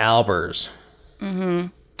 John Albers. Mm-hmm.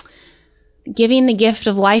 Giving the Gift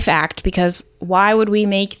of Life Act, because why would we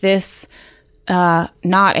make this not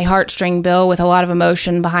a heartstring bill with a lot of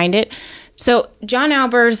emotion behind it? So John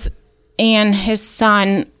Albers and his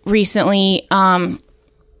son recently, I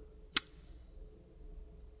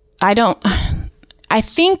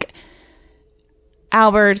think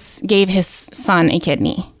Albers gave his son a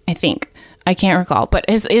kidney, I think. I can't recall, but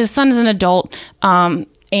his son is an adult,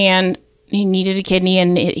 and he needed a kidney,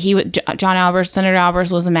 and John Albers, Senator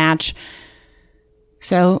Albers, was a match.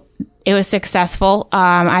 So it was successful.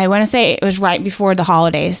 I want to say it was right before the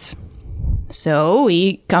holidays. So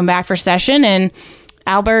we come back for session, and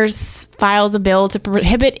Albers files a bill to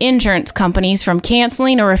prohibit insurance companies from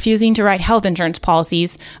canceling or refusing to write health insurance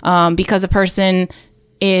policies because a person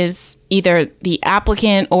is either the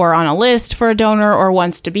applicant or on a list for a donor, or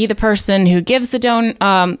wants to be the person who gives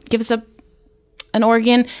an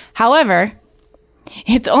organ. However,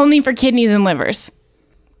 it's only for kidneys and livers.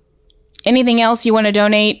 Anything else you want to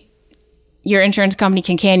donate, your insurance company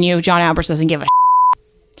can you. John Albers doesn't give a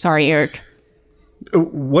Sorry, Eric.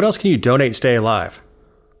 What else can you donate and stay alive?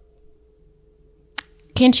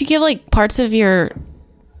 Can't you give parts of your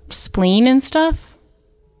spleen and stuff?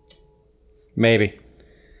 Maybe.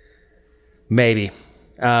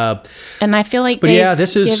 And I feel like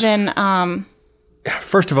this is given.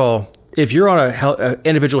 First of all, if you're on a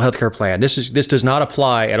individual healthcare plan, this does not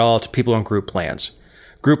apply at all to people on group plans.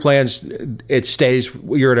 Group plans, it stays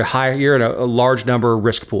you're in a large number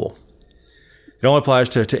risk pool. It only applies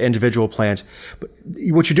to individual plans. But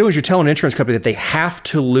what you're doing is you're telling an insurance company that they have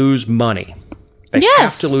to lose money. They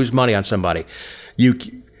have to lose money on somebody.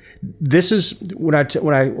 this is when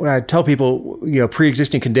I tell people,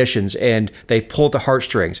 pre-existing conditions and they pull the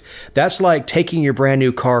heartstrings. That's like taking your brand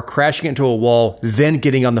new car, crashing into a wall, then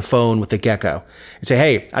getting on the phone with the gecko and say,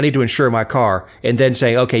 "Hey, I need to insure my car," and then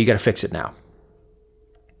saying, "Okay, you got to fix it now."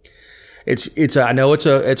 I know it's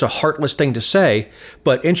a heartless thing to say,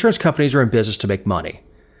 but insurance companies are in business to make money.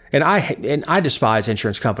 And I despise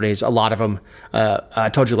insurance companies. A lot of them. I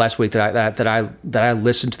told you last week that I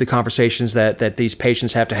listen to the conversations that these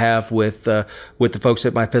patients have to have with the folks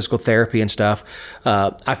at my physical therapy and stuff.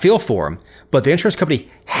 I feel for them, but the insurance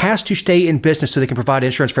company has to stay in business so they can provide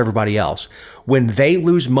insurance for everybody else. When they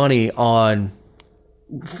lose money on,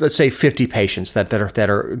 let's say, 50 patients that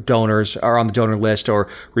are donors, are on the donor list or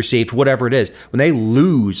received, whatever it is, when they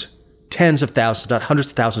lose tens of thousands, not hundreds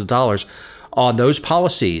of thousands of dollars on those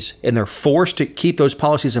policies, and they're forced to keep those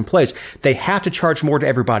policies in place, they have to charge more to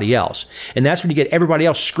everybody else. And that's when you get everybody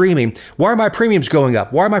else screaming, "Why are my premiums going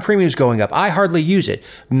up? Why are my premiums going up? I hardly use it."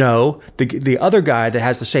 No, the other guy that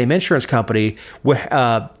has the same insurance company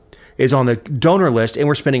is on the donor list, and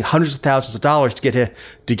we're spending hundreds of thousands of dollars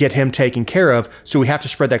to get him taken care of. So we have to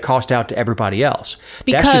spread that cost out to everybody else.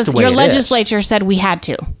 Because that's just the way your it legislature is. said we had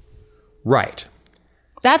to. Right.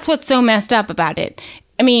 That's what's so messed up about it.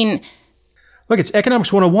 I mean, look, it's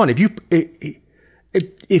economics 101.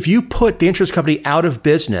 If you put the insurance company out of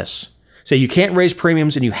business, say you can't raise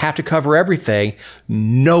premiums and you have to cover everything,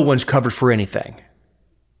 no one's covered for anything.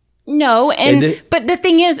 No, but the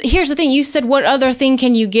thing is, here's the thing. You said, what other thing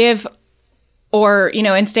can you give or,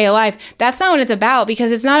 and stay alive? That's not what it's about,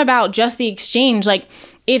 because it's not about just the exchange. Like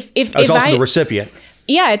if it's also the recipient.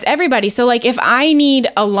 Yeah, it's everybody. So like if I need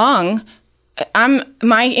a lung,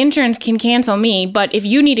 my insurance can cancel me, but if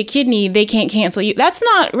you need a kidney, they can't cancel you. That's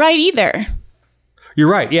not right either. You're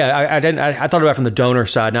right. Yeah, I thought about it from the donor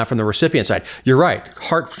side, not from the recipient side. You're right.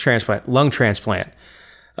 Heart transplant, lung transplant.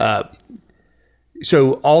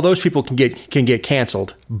 So all those people can get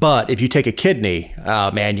canceled. But if you take a kidney,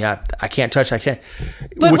 man, yeah, I can't touch. I can't.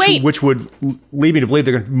 But which would lead me to believe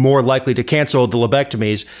they're more likely to cancel the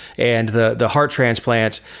lobectomies and the heart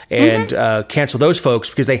transplants and cancel those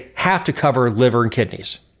folks because they have to cover liver and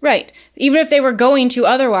kidneys. Right. Even if they were going to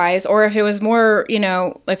otherwise, or if it was more,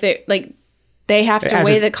 if they have to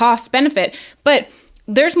weigh the cost benefit. But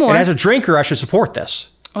there's more. And as a drinker, I should support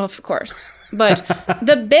this. Of course. But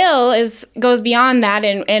the bill goes beyond that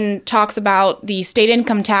and talks about the state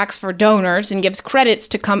income tax for donors and gives credits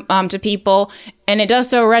to people, and it does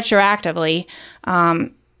so retroactively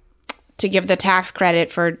to give the tax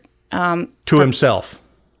credit for himself.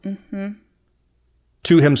 Mm-hmm.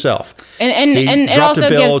 To himself, and he it dropped also a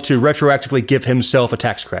bill gives, to retroactively give himself a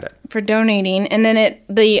tax credit for donating, and then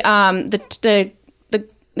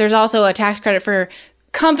there's also a tax credit for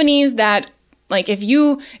companies that. Like if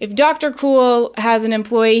Dr. Cool has an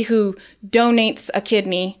employee who donates a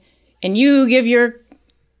kidney and you give your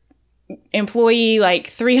employee like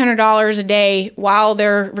 $300 a day while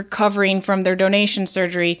they're recovering from their donation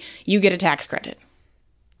surgery, you get a tax credit.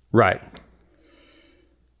 Right.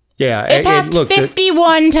 Yeah. It passed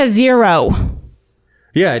 51-0.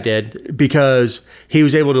 Yeah, it did, because he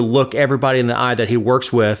was able to look everybody in the eye that he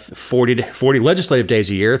works with 40 legislative days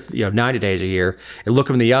a year, 90 days a year, and look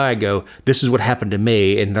them in the eye and go, "This is what happened to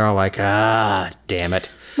me." And they're like, damn it.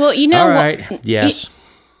 Well, all right. Yes.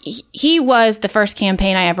 He was the first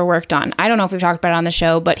campaign I ever worked on. I don't know if we've talked about it on the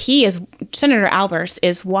show, but Senator Albers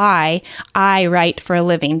is why I write for a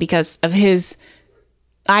living, because of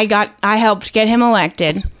I helped get him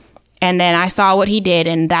elected. And then I saw what he did,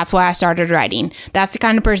 and that's why I started writing. That's the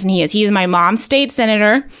kind of person he is. He is my mom's state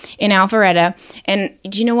senator in Alpharetta. And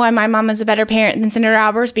do you know why my mom is a better parent than Senator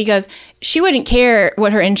Albers? Because she wouldn't care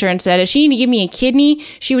what her insurance said. If she needed to give me a kidney,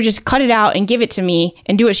 she would just cut it out and give it to me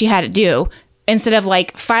and do what she had to do, instead of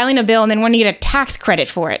like filing a bill and then wanting to get a tax credit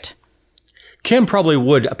for it. Kim probably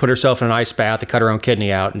would put herself in an ice bath to cut her own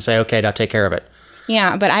kidney out and say, "Okay, now take care of it."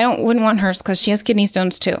 Yeah, but I wouldn't want hers because she has kidney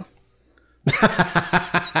stones too.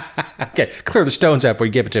 Okay, clear the stones out before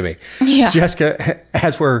you give it to me. Yeah. Jessica,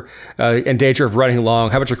 as we're in danger of running along,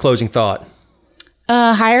 how about your closing thought?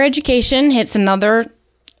 Higher education hits another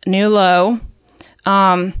new low.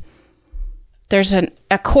 There's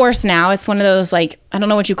a course now. It's one of those, like, I don't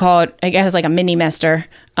know what you call it. I guess it's like a mini-mester.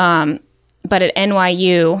 But at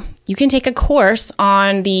NYU, you can take a course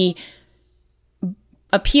on the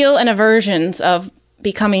appeal and aversions of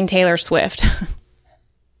becoming Taylor Swift.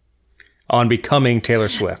 On becoming Taylor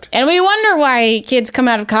Swift. And we wonder why kids come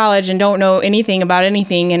out of college and don't know anything about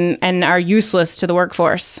anything and are useless to the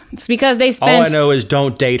workforce. It's because they spent... All I know is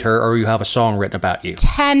don't date her or you have a song written about you.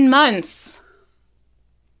 10 months.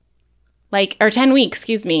 Or 10 weeks,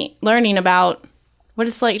 learning about what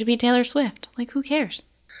it's like to be Taylor Swift. Like, who cares?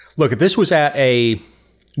 Look, if this was at a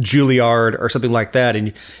Juilliard or something like that,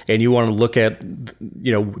 and you want to look at,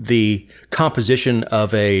 the composition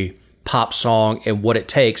of a pop song and what it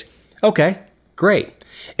takes, okay, great.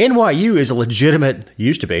 NYU is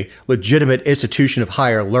used to be legitimate institution of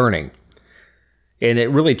higher learning, and it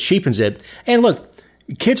really cheapens it. And look,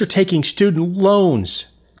 kids are taking student loans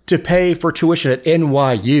to pay for tuition at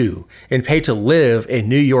NYU and pay to live in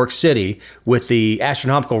New York City with the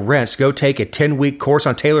astronomical rents. Go take a 10-week course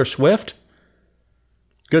on Taylor Swift?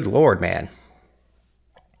 Good Lord, man.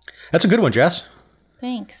 That's a good one, Jess.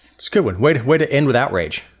 Thanks. It's a good one. Way to end with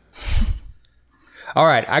outrage. All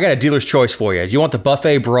right, I got a dealer's choice for you. Do you want the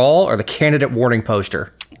buffet brawl or the candidate warning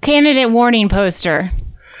poster? Candidate warning poster.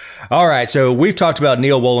 All right, so we've talked about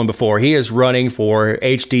Neil Wolin before. He is running for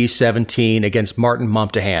HD 17 against Martin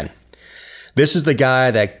Mumtahan. This is the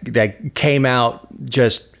guy that came out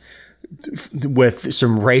just with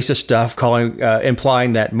some racist stuff,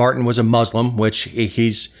 implying that Martin was a Muslim, which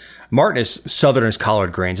Martin is Southern as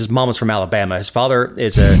collard greens. His mom is from Alabama. His father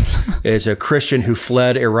is a Christian who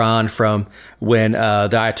fled Iran from when the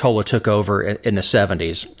Ayatollah took over in the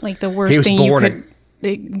 70s. Like the worst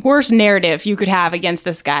the worst narrative you could have against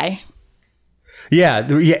this guy. Yeah,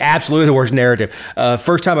 absolutely the worst narrative. One of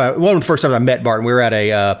the first times I met Martin, we were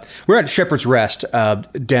at Shepherd's Rest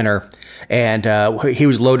dinner, and he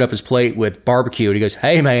was loading up his plate with barbecue, and he goes,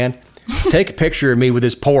 "Hey man, take a picture of me with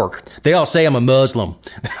this pork. They all say I'm a Muslim."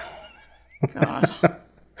 God.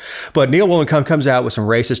 But Neil Wolin comes out with some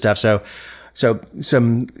racist stuff. So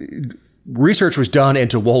some research was done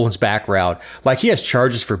into Wolin's background. Like, he has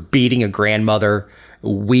charges for beating a grandmother,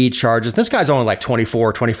 weed charges. This guy's only like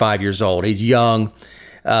 24, 25 years old. He's young,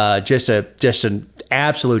 just an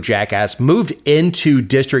absolute jackass. Moved into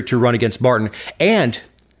district to run against Martin and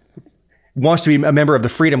wants to be a member of the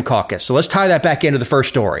Freedom Caucus. So let's tie that back into the first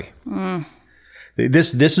story.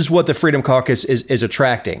 This is what the Freedom Caucus is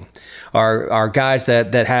attracting. Are guys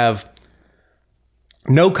that have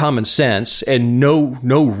no common sense and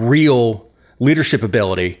no real leadership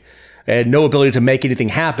ability and no ability to make anything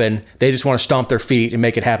happen. They just want to stomp their feet and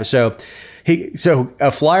make it happen. So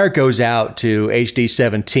a flyer goes out to HD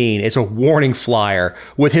 17. It's a warning flyer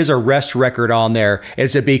with his arrest record on there. It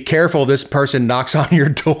said, "Be careful, this person knocks on your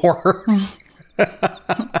door."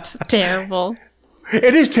 It's terrible.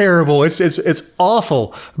 It is terrible. It's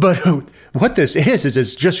awful. But what this is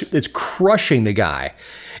it's crushing the guy.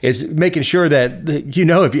 Is making sure that,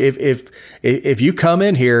 if you come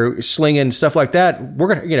in here slinging stuff like that,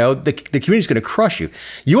 we're gonna, the community's gonna crush you.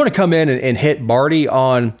 You want to come in and hit Marty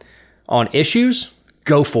on issues?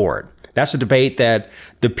 Go for it. That's a debate that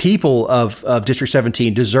the people of District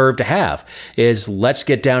 17 deserve to have. Is let's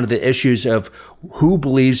get down to the issues of who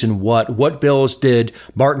believes in what bills did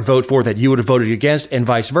Martin vote for that you would have voted against, and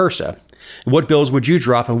vice versa. What bills would you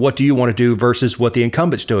drop, and what do you want to do versus what the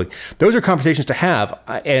incumbent's doing? Those are conversations to have.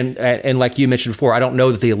 And like you mentioned before, I don't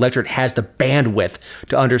know that the electorate has the bandwidth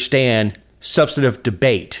to understand substantive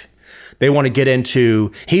debate. They want to get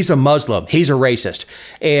into, he's a Muslim, he's a racist.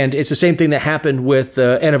 And it's the same thing that happened with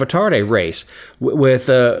the Anna Vitarde race with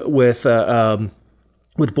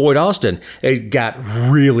Boyd Austin. It got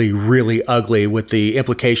really, really ugly with the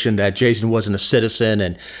implication that Jason wasn't a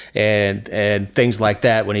citizen and things like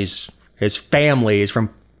that when his family is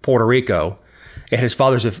from Puerto Rico, and his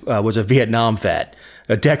father was a Vietnam vet,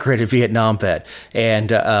 a decorated Vietnam vet, and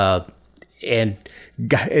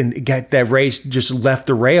got that race just left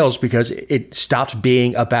the rails because it stopped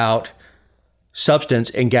being about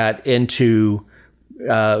substance and got into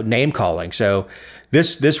name calling. So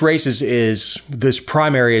this race is this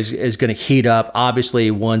primary is going to heat up,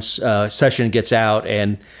 obviously, once Session gets out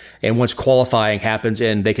and once qualifying happens,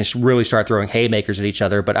 and they can really start throwing haymakers at each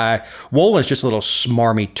other. But Wolin's just a little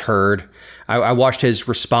smarmy turd. I watched his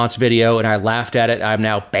response video and I laughed at it. I'm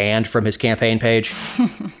now banned from his campaign page.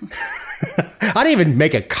 I didn't even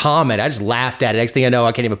make a comment. I just laughed at it. Next thing I know,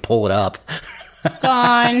 I can't even pull it up.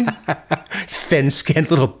 Gone.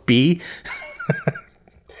 Thin-skinned little bee.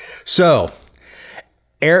 So,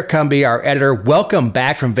 Eric Cumby, our editor, welcome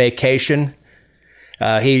back from vacation.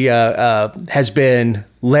 He has been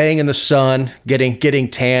laying in the sun, getting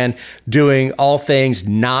tan, doing all things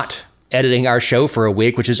not editing our show for a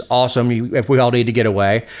week, which is awesome. We all need to get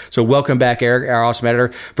away. So welcome back, Eric, our awesome editor.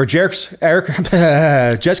 For Jessica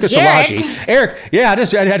Szilagyi. Eric, yeah,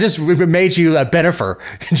 I just made you a benefer,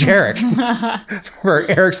 Jarek. For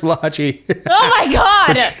Eric Szilagyi. Oh my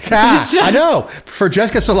God! I know. For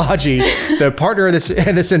Jessica Szilagyi, the partner in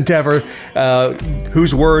this endeavor,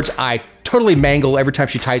 whose words I totally mangle every time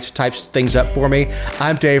she types things up for me.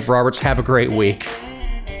 I'm Dave Roberts. Have a great week.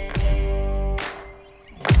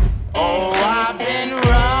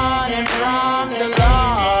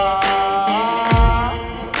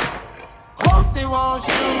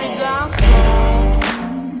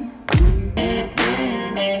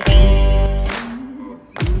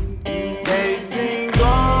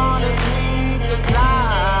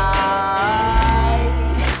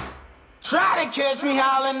 catch me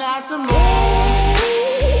howling at the moon.